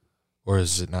dome, or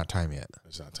is it not time yet?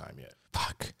 It's not time yet.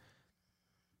 Fuck.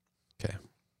 Okay.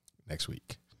 Next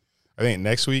week. I think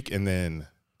next week and then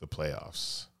the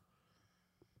playoffs.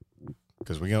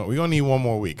 Because we're gonna need one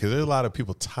more week. Because there's a lot of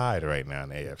people tied right now in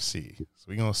the AFC. So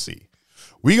we're gonna see.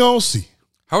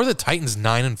 How are the Titans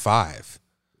 9-5?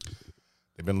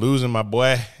 They've been losing, my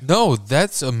boy. No,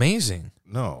 that's amazing.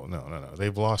 No.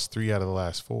 They've lost 3 out of the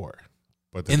last 4.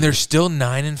 And they're still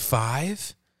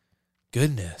 9-5?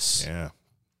 Goodness. Yeah.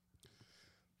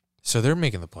 So they're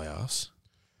making the playoffs.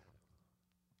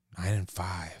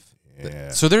 9-5. Yeah.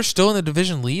 So they're still in the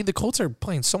division lead? The Colts are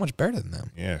playing so much better than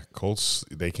them. Yeah. Colts,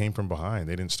 they came from behind.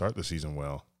 They didn't start the season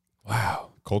well.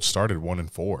 Wow. Colts started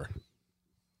 1-4.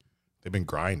 They've been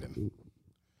grinding.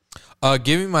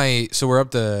 Give me so we're up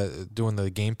to doing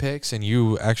the game picks, and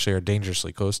you actually are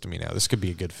dangerously close to me now. This could be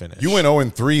a good finish. You went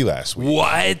 0-3 last week.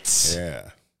 What?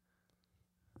 Yeah.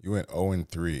 You went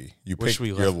 0-3. Wish we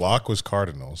your left. lock was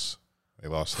Cardinals. They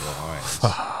lost to the Lions.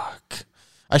 Fuck.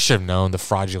 I should have known the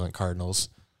fraudulent Cardinals.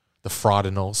 The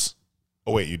fraudinals.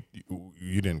 Oh, wait.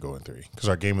 You didn't go 0-3. Because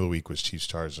our game of the week was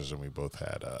Chiefs-Chargers, and we both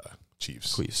had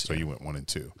Chiefs. So you went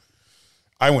 1-2.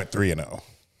 I went 3-0.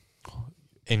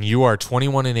 And you are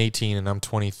 21-18, and I'm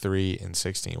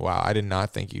 23-16. Wow, I did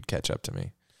not think you'd catch up to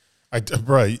me.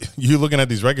 Bro, you looking at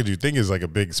these records, you think it's like a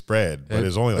big spread, but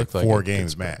it's only 4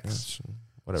 games max.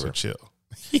 Whatever. So chill.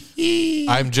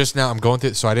 I'm going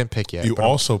through, so I didn't pick yet. You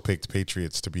also picked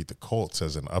Patriots to beat the Colts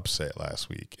as an upset last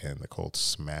week, and the Colts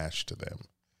smashed them.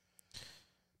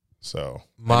 So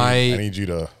I need you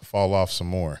to fall off some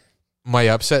more. My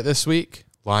upset this week,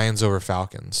 Lions over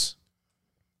Falcons.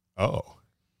 Oh.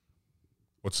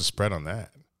 What's the spread on that?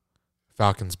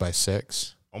 Falcons by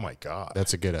 6. Oh, my God.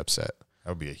 That's a good upset. That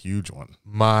would be a huge one.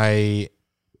 My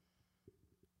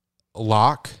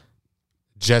lock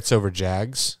Jets over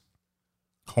Jags.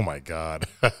 Oh my God.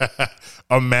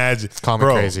 Imagine. It's common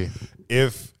crazy.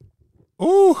 If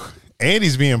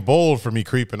Andy's being bold for me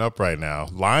creeping up right now.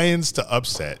 Lions to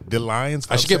upset. The Lions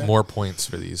to I should get more points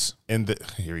for these. And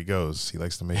here he goes. He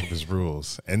likes to make up his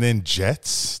rules. And then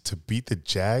Jets to beat the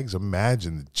Jags.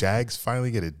 Imagine the Jags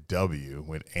finally get a W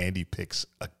when Andy picks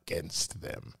against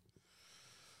them.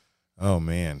 Oh,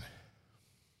 man.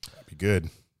 That'd be good.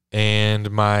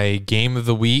 And my game of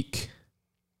the week.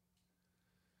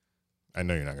 I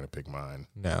know you're not going to pick mine.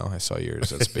 No, I saw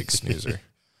yours. That's a big snoozer.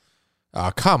 Oh,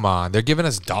 come on. They're giving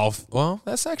us Well,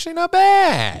 that's actually not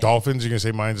bad. Dolphins, you're going to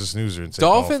say mine's a snoozer. And say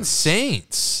Dolphins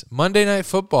Saints. Monday Night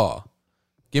Football.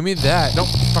 Give me that. Don't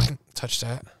fucking touch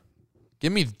that.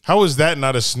 Give me. How is that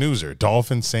not a snoozer?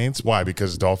 Dolphins Saints? Why?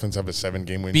 Because Dolphins have a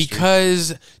 7-game win streak?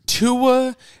 Because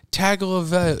Tua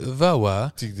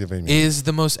Tagovailoa is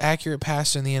the most accurate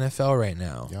passer in the NFL right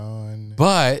now.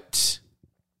 But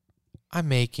I'm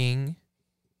making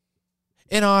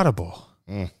an audible.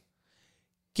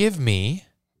 Give me.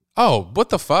 Oh, what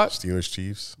the fuck? Steelers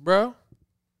Chiefs. Bro.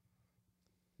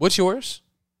 What's yours?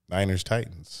 Niners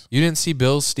Titans. You didn't see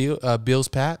Bills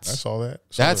Pats? I saw that.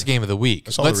 That's game of the week.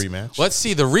 I saw the rematch. Let's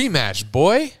see the rematch,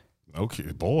 boy.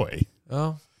 Okay, boy.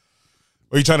 Oh.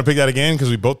 Are you trying to pick that again? Because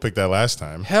we both picked that last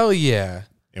time. Hell yeah.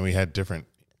 And we had different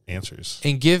answers.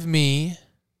 And give me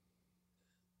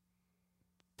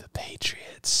the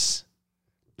Patriots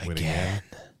again.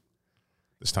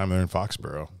 This time they're in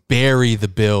Foxborough. Bury the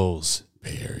Bills.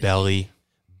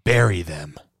 Bury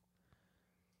them.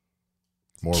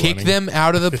 Kick them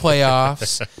out of the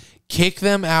playoffs. Kick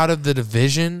them out of the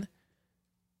division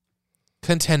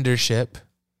contendership.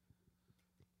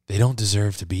 They don't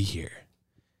deserve to be here.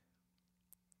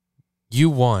 You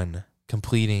won,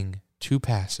 completing 2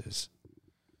 passes.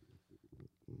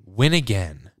 Win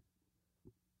again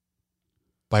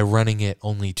by running it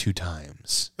only 2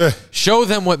 times. Show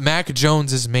them what Mac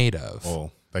Jones is made of.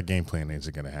 Well, that game plan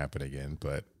isn't going to happen again,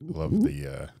 but love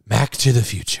the... Mac to the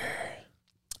future.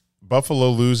 Buffalo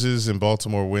loses and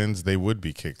Baltimore wins, they would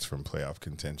be kicked from playoff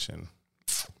contention.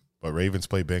 But Ravens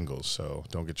play Bengals, so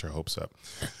don't get your hopes up.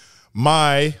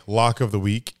 My lock of the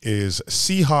week is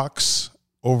Seahawks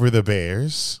over the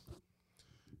Bears.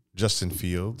 Justin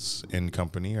Fields and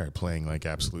company are playing like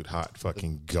absolute hot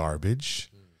fucking garbage.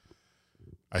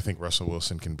 I think Russell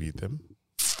Wilson can beat them.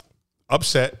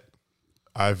 Upset,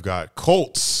 I've got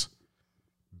Colts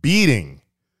beating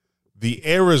the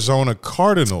Arizona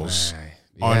Cardinals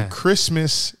on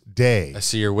Christmas Day. I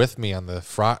see you're with me on the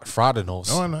Fraudinals.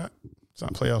 No, I'm not. It's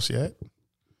not playoffs yet.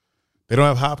 They don't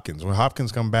have Hopkins. When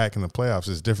Hopkins come back in the playoffs,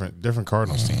 it's different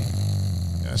Cardinals team.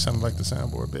 Yeah, that sounded like the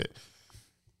soundboard a bit.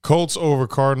 Colts over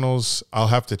Cardinals. I'll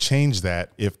have to change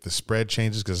that if the spread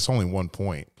changes because it's only 1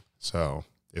 point. So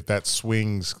if that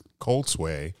swings Colts'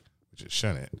 way, which it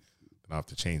shouldn't, then I'll have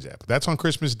to change that. But that's on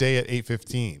Christmas Day at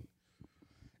 8:15.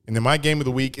 And then my game of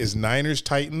the week is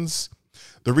Niners-Titans.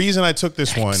 The reason I took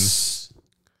this one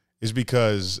is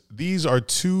because these are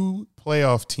 2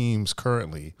 playoff teams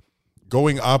currently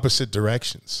going opposite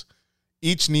directions.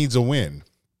 Each needs a win.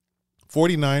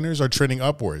 49ers are trending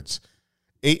upwards.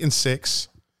 8-6.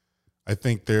 I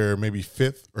think they're maybe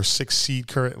 5th or 6th seed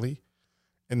currently.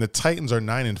 And the Titans are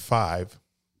 9-5.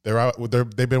 They're out.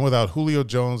 They've been without Julio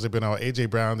Jones. They've been without A.J.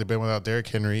 Brown. They've been without Derrick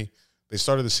Henry. They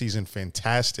started the season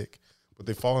fantastic, but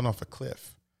they've fallen off a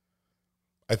cliff.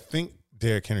 I think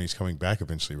Derrick Henry's coming back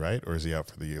eventually, right? Or is he out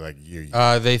for the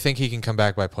year? They think he can come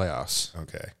back by playoffs.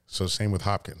 Okay. So same with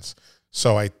Hopkins.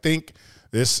 So I think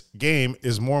this game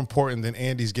is more important than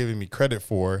Andy's giving me credit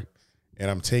for, and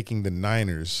I'm taking the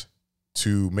Niners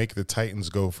to make the Titans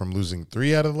go from losing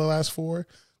 3 out of the last 4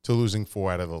 to losing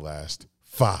 4 out of the last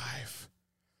 5.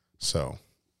 So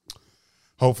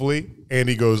hopefully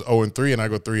Andy goes 0-3 and I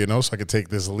go 3-0 so I could take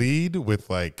this lead with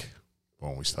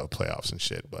we still have playoffs and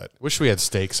shit, but wish we had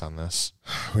stakes on this.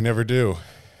 We never do.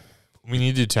 We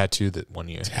need to tattoo that one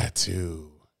year.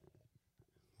 Tattoo.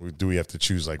 Do we have to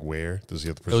choose where? Does he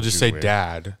have to? It'll just say where?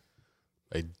 Dad,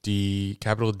 D,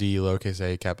 capital D, lowercase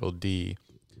a, capital D,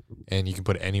 and you can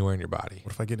put it anywhere in your body.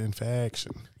 What if I get an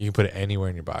infection? You can put it anywhere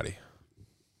in your body.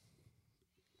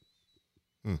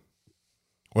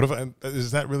 What if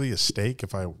is that really a stake?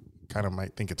 If I kind of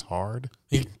might think it's hard.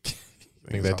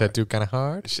 Think that tattoo kind of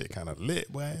hard? Shit kind of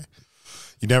lit, boy.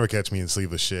 You never catch me in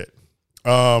sleeveless shit.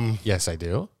 Yes, I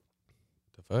do.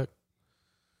 The fuck?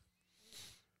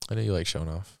 I know you like showing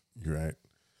off. You're right.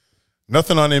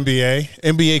 Nothing on NBA.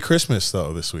 NBA Christmas,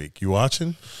 though, this week. You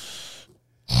watching?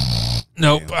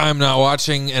 Nope, I'm not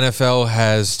watching. NFL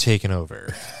has taken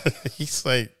over. He's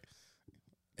like,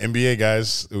 NBA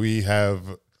guys, we have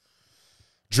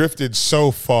drifted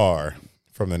so far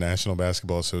from the National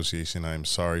Basketball Association. I'm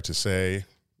sorry to say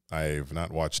I've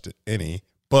not watched any,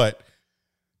 but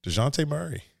DeJounte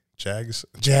Murray, Jags.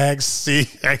 See,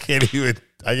 I can't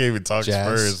even talk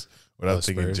Spurs without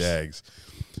thinking Jags.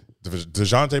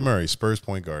 DeJounte Murray, Spurs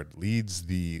point guard, leads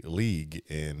the league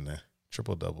in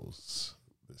triple doubles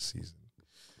this season.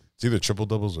 It's either triple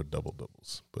doubles or double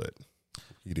doubles, but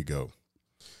he to go.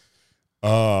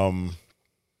 That's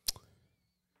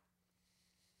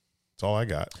all I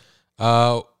got.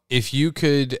 If you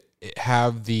could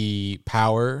have the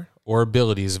power or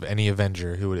abilities of any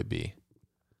Avenger, who would it be?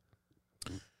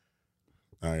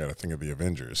 I got to think of the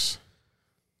Avengers.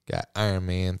 Got Iron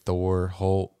Man, Thor,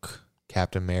 Hulk,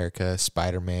 Captain America,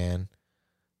 Spider-Man,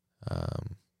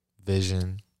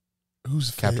 Vision.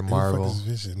 Who's Captain Marvel? Who the fuck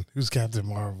is Vision? Who's Captain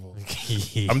Marvel?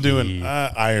 I'm doing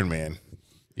Iron Man.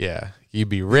 Yeah, you'd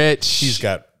be rich. He's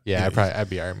got. Yeah, I'd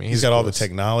be Iron Man. He's got all the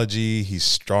technology. He's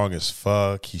strong as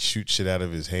fuck. He shoots shit out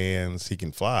of his hands. He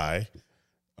can fly.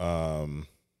 Would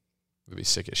be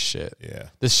sick as shit. Yeah,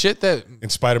 the shit that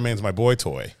and Spider-Man's my boy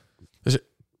toy.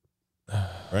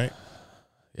 Right?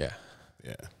 Yeah.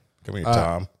 Come here,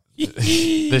 Tom.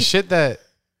 The shit that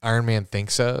Iron Man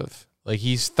thinks of, like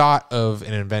he's thought of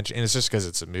an invention, and it's just because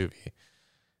it's a movie.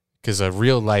 Because a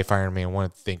real life Iron Man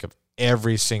wanted to think of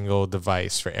every single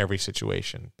device for every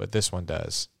situation, but this one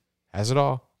does. Has it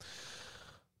all?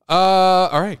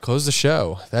 All right, close the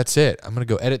show. That's it. I'm gonna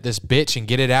go edit this bitch and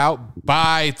get it out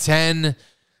by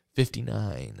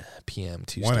 10:59 p.m.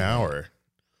 Tuesday. 1 hour.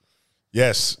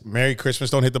 Yes. Merry Christmas.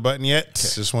 Don't hit the button yet.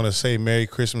 Okay. Just want to say Merry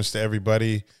Christmas to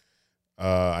everybody.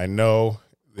 I know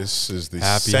this is the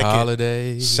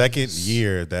second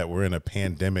year that we're in a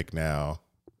pandemic now,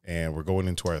 and we're going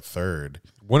into our third.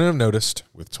 Wouldn't have noticed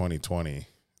with 2020.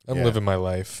 I'm living my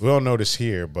life. We don't notice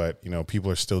here, but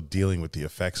people are still dealing with the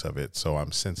effects of it, so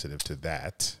I'm sensitive to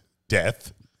that.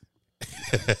 Death.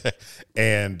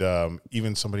 And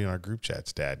even somebody in our group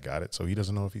chat's dad got it, so he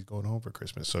doesn't know if he's going home for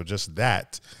Christmas. So just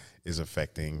that is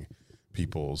affecting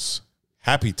people's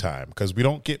happy time because we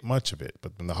don't get much of it.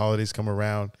 But when the holidays come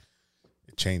around,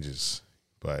 it changes.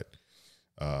 But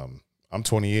I'm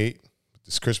 28.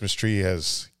 This Christmas tree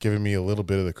has given me a little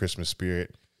bit of the Christmas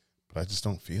spirit, but I just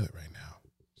don't feel it right now.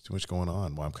 There's too much going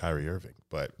on while I'm Kyrie Irving.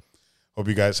 But hope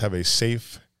you guys have a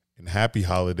safe and happy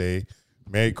holiday.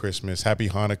 Merry Christmas. Happy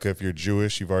Hanukkah if you're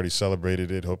Jewish. You've already celebrated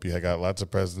it. Hope you got lots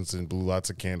of presents and blew lots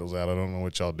of candles out. I don't know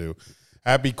what y'all do.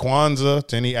 Happy Kwanzaa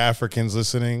to any Africans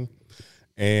listening.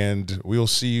 And we'll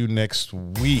see you next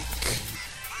week.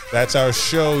 That's our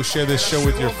show. Share this show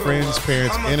with your friends,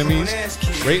 parents, enemies.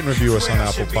 Rate and review us on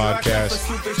Apple Podcasts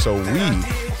so we can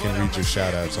read your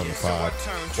shout-outs on the pod.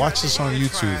 Watch us on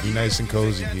YouTube. Be nice and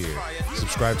cozy here.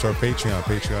 Subscribe to our Patreon,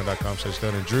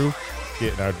 patreon.com/DunandDrew.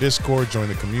 Get in our Discord. Join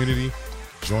the community.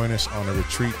 Join us on a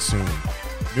retreat soon.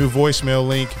 New voicemail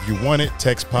link. If you want it,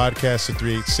 text podcast to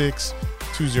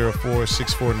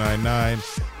 386-204-6499.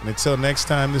 And until next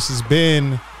time, this has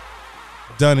been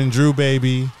Dun and Drew,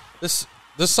 baby. This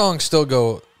song still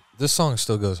goes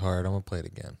hard. I'm gonna play it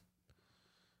again.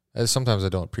 Sometimes I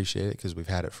don't appreciate it because we've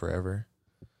had it forever,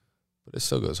 but it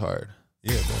still goes hard.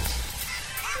 Yeah, it does.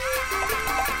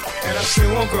 And I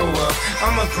still won't grow up.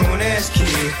 I'm a grown ass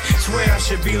kid. Swear I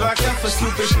should be locked up for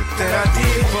stupid shit that I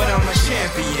did, but I'm a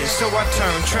champion. So I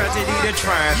turn tragedy to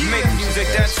triumph. Make music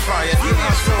that's fire. Get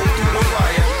my soul through the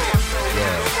wire.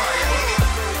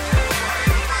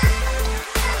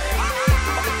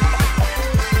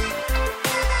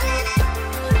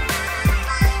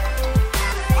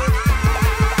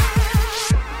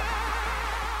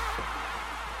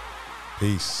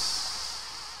 Peace.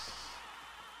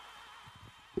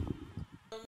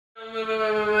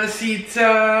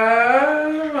 Mamacita.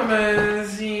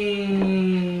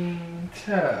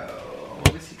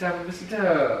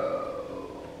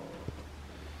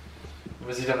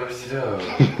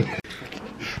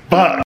 Fuck.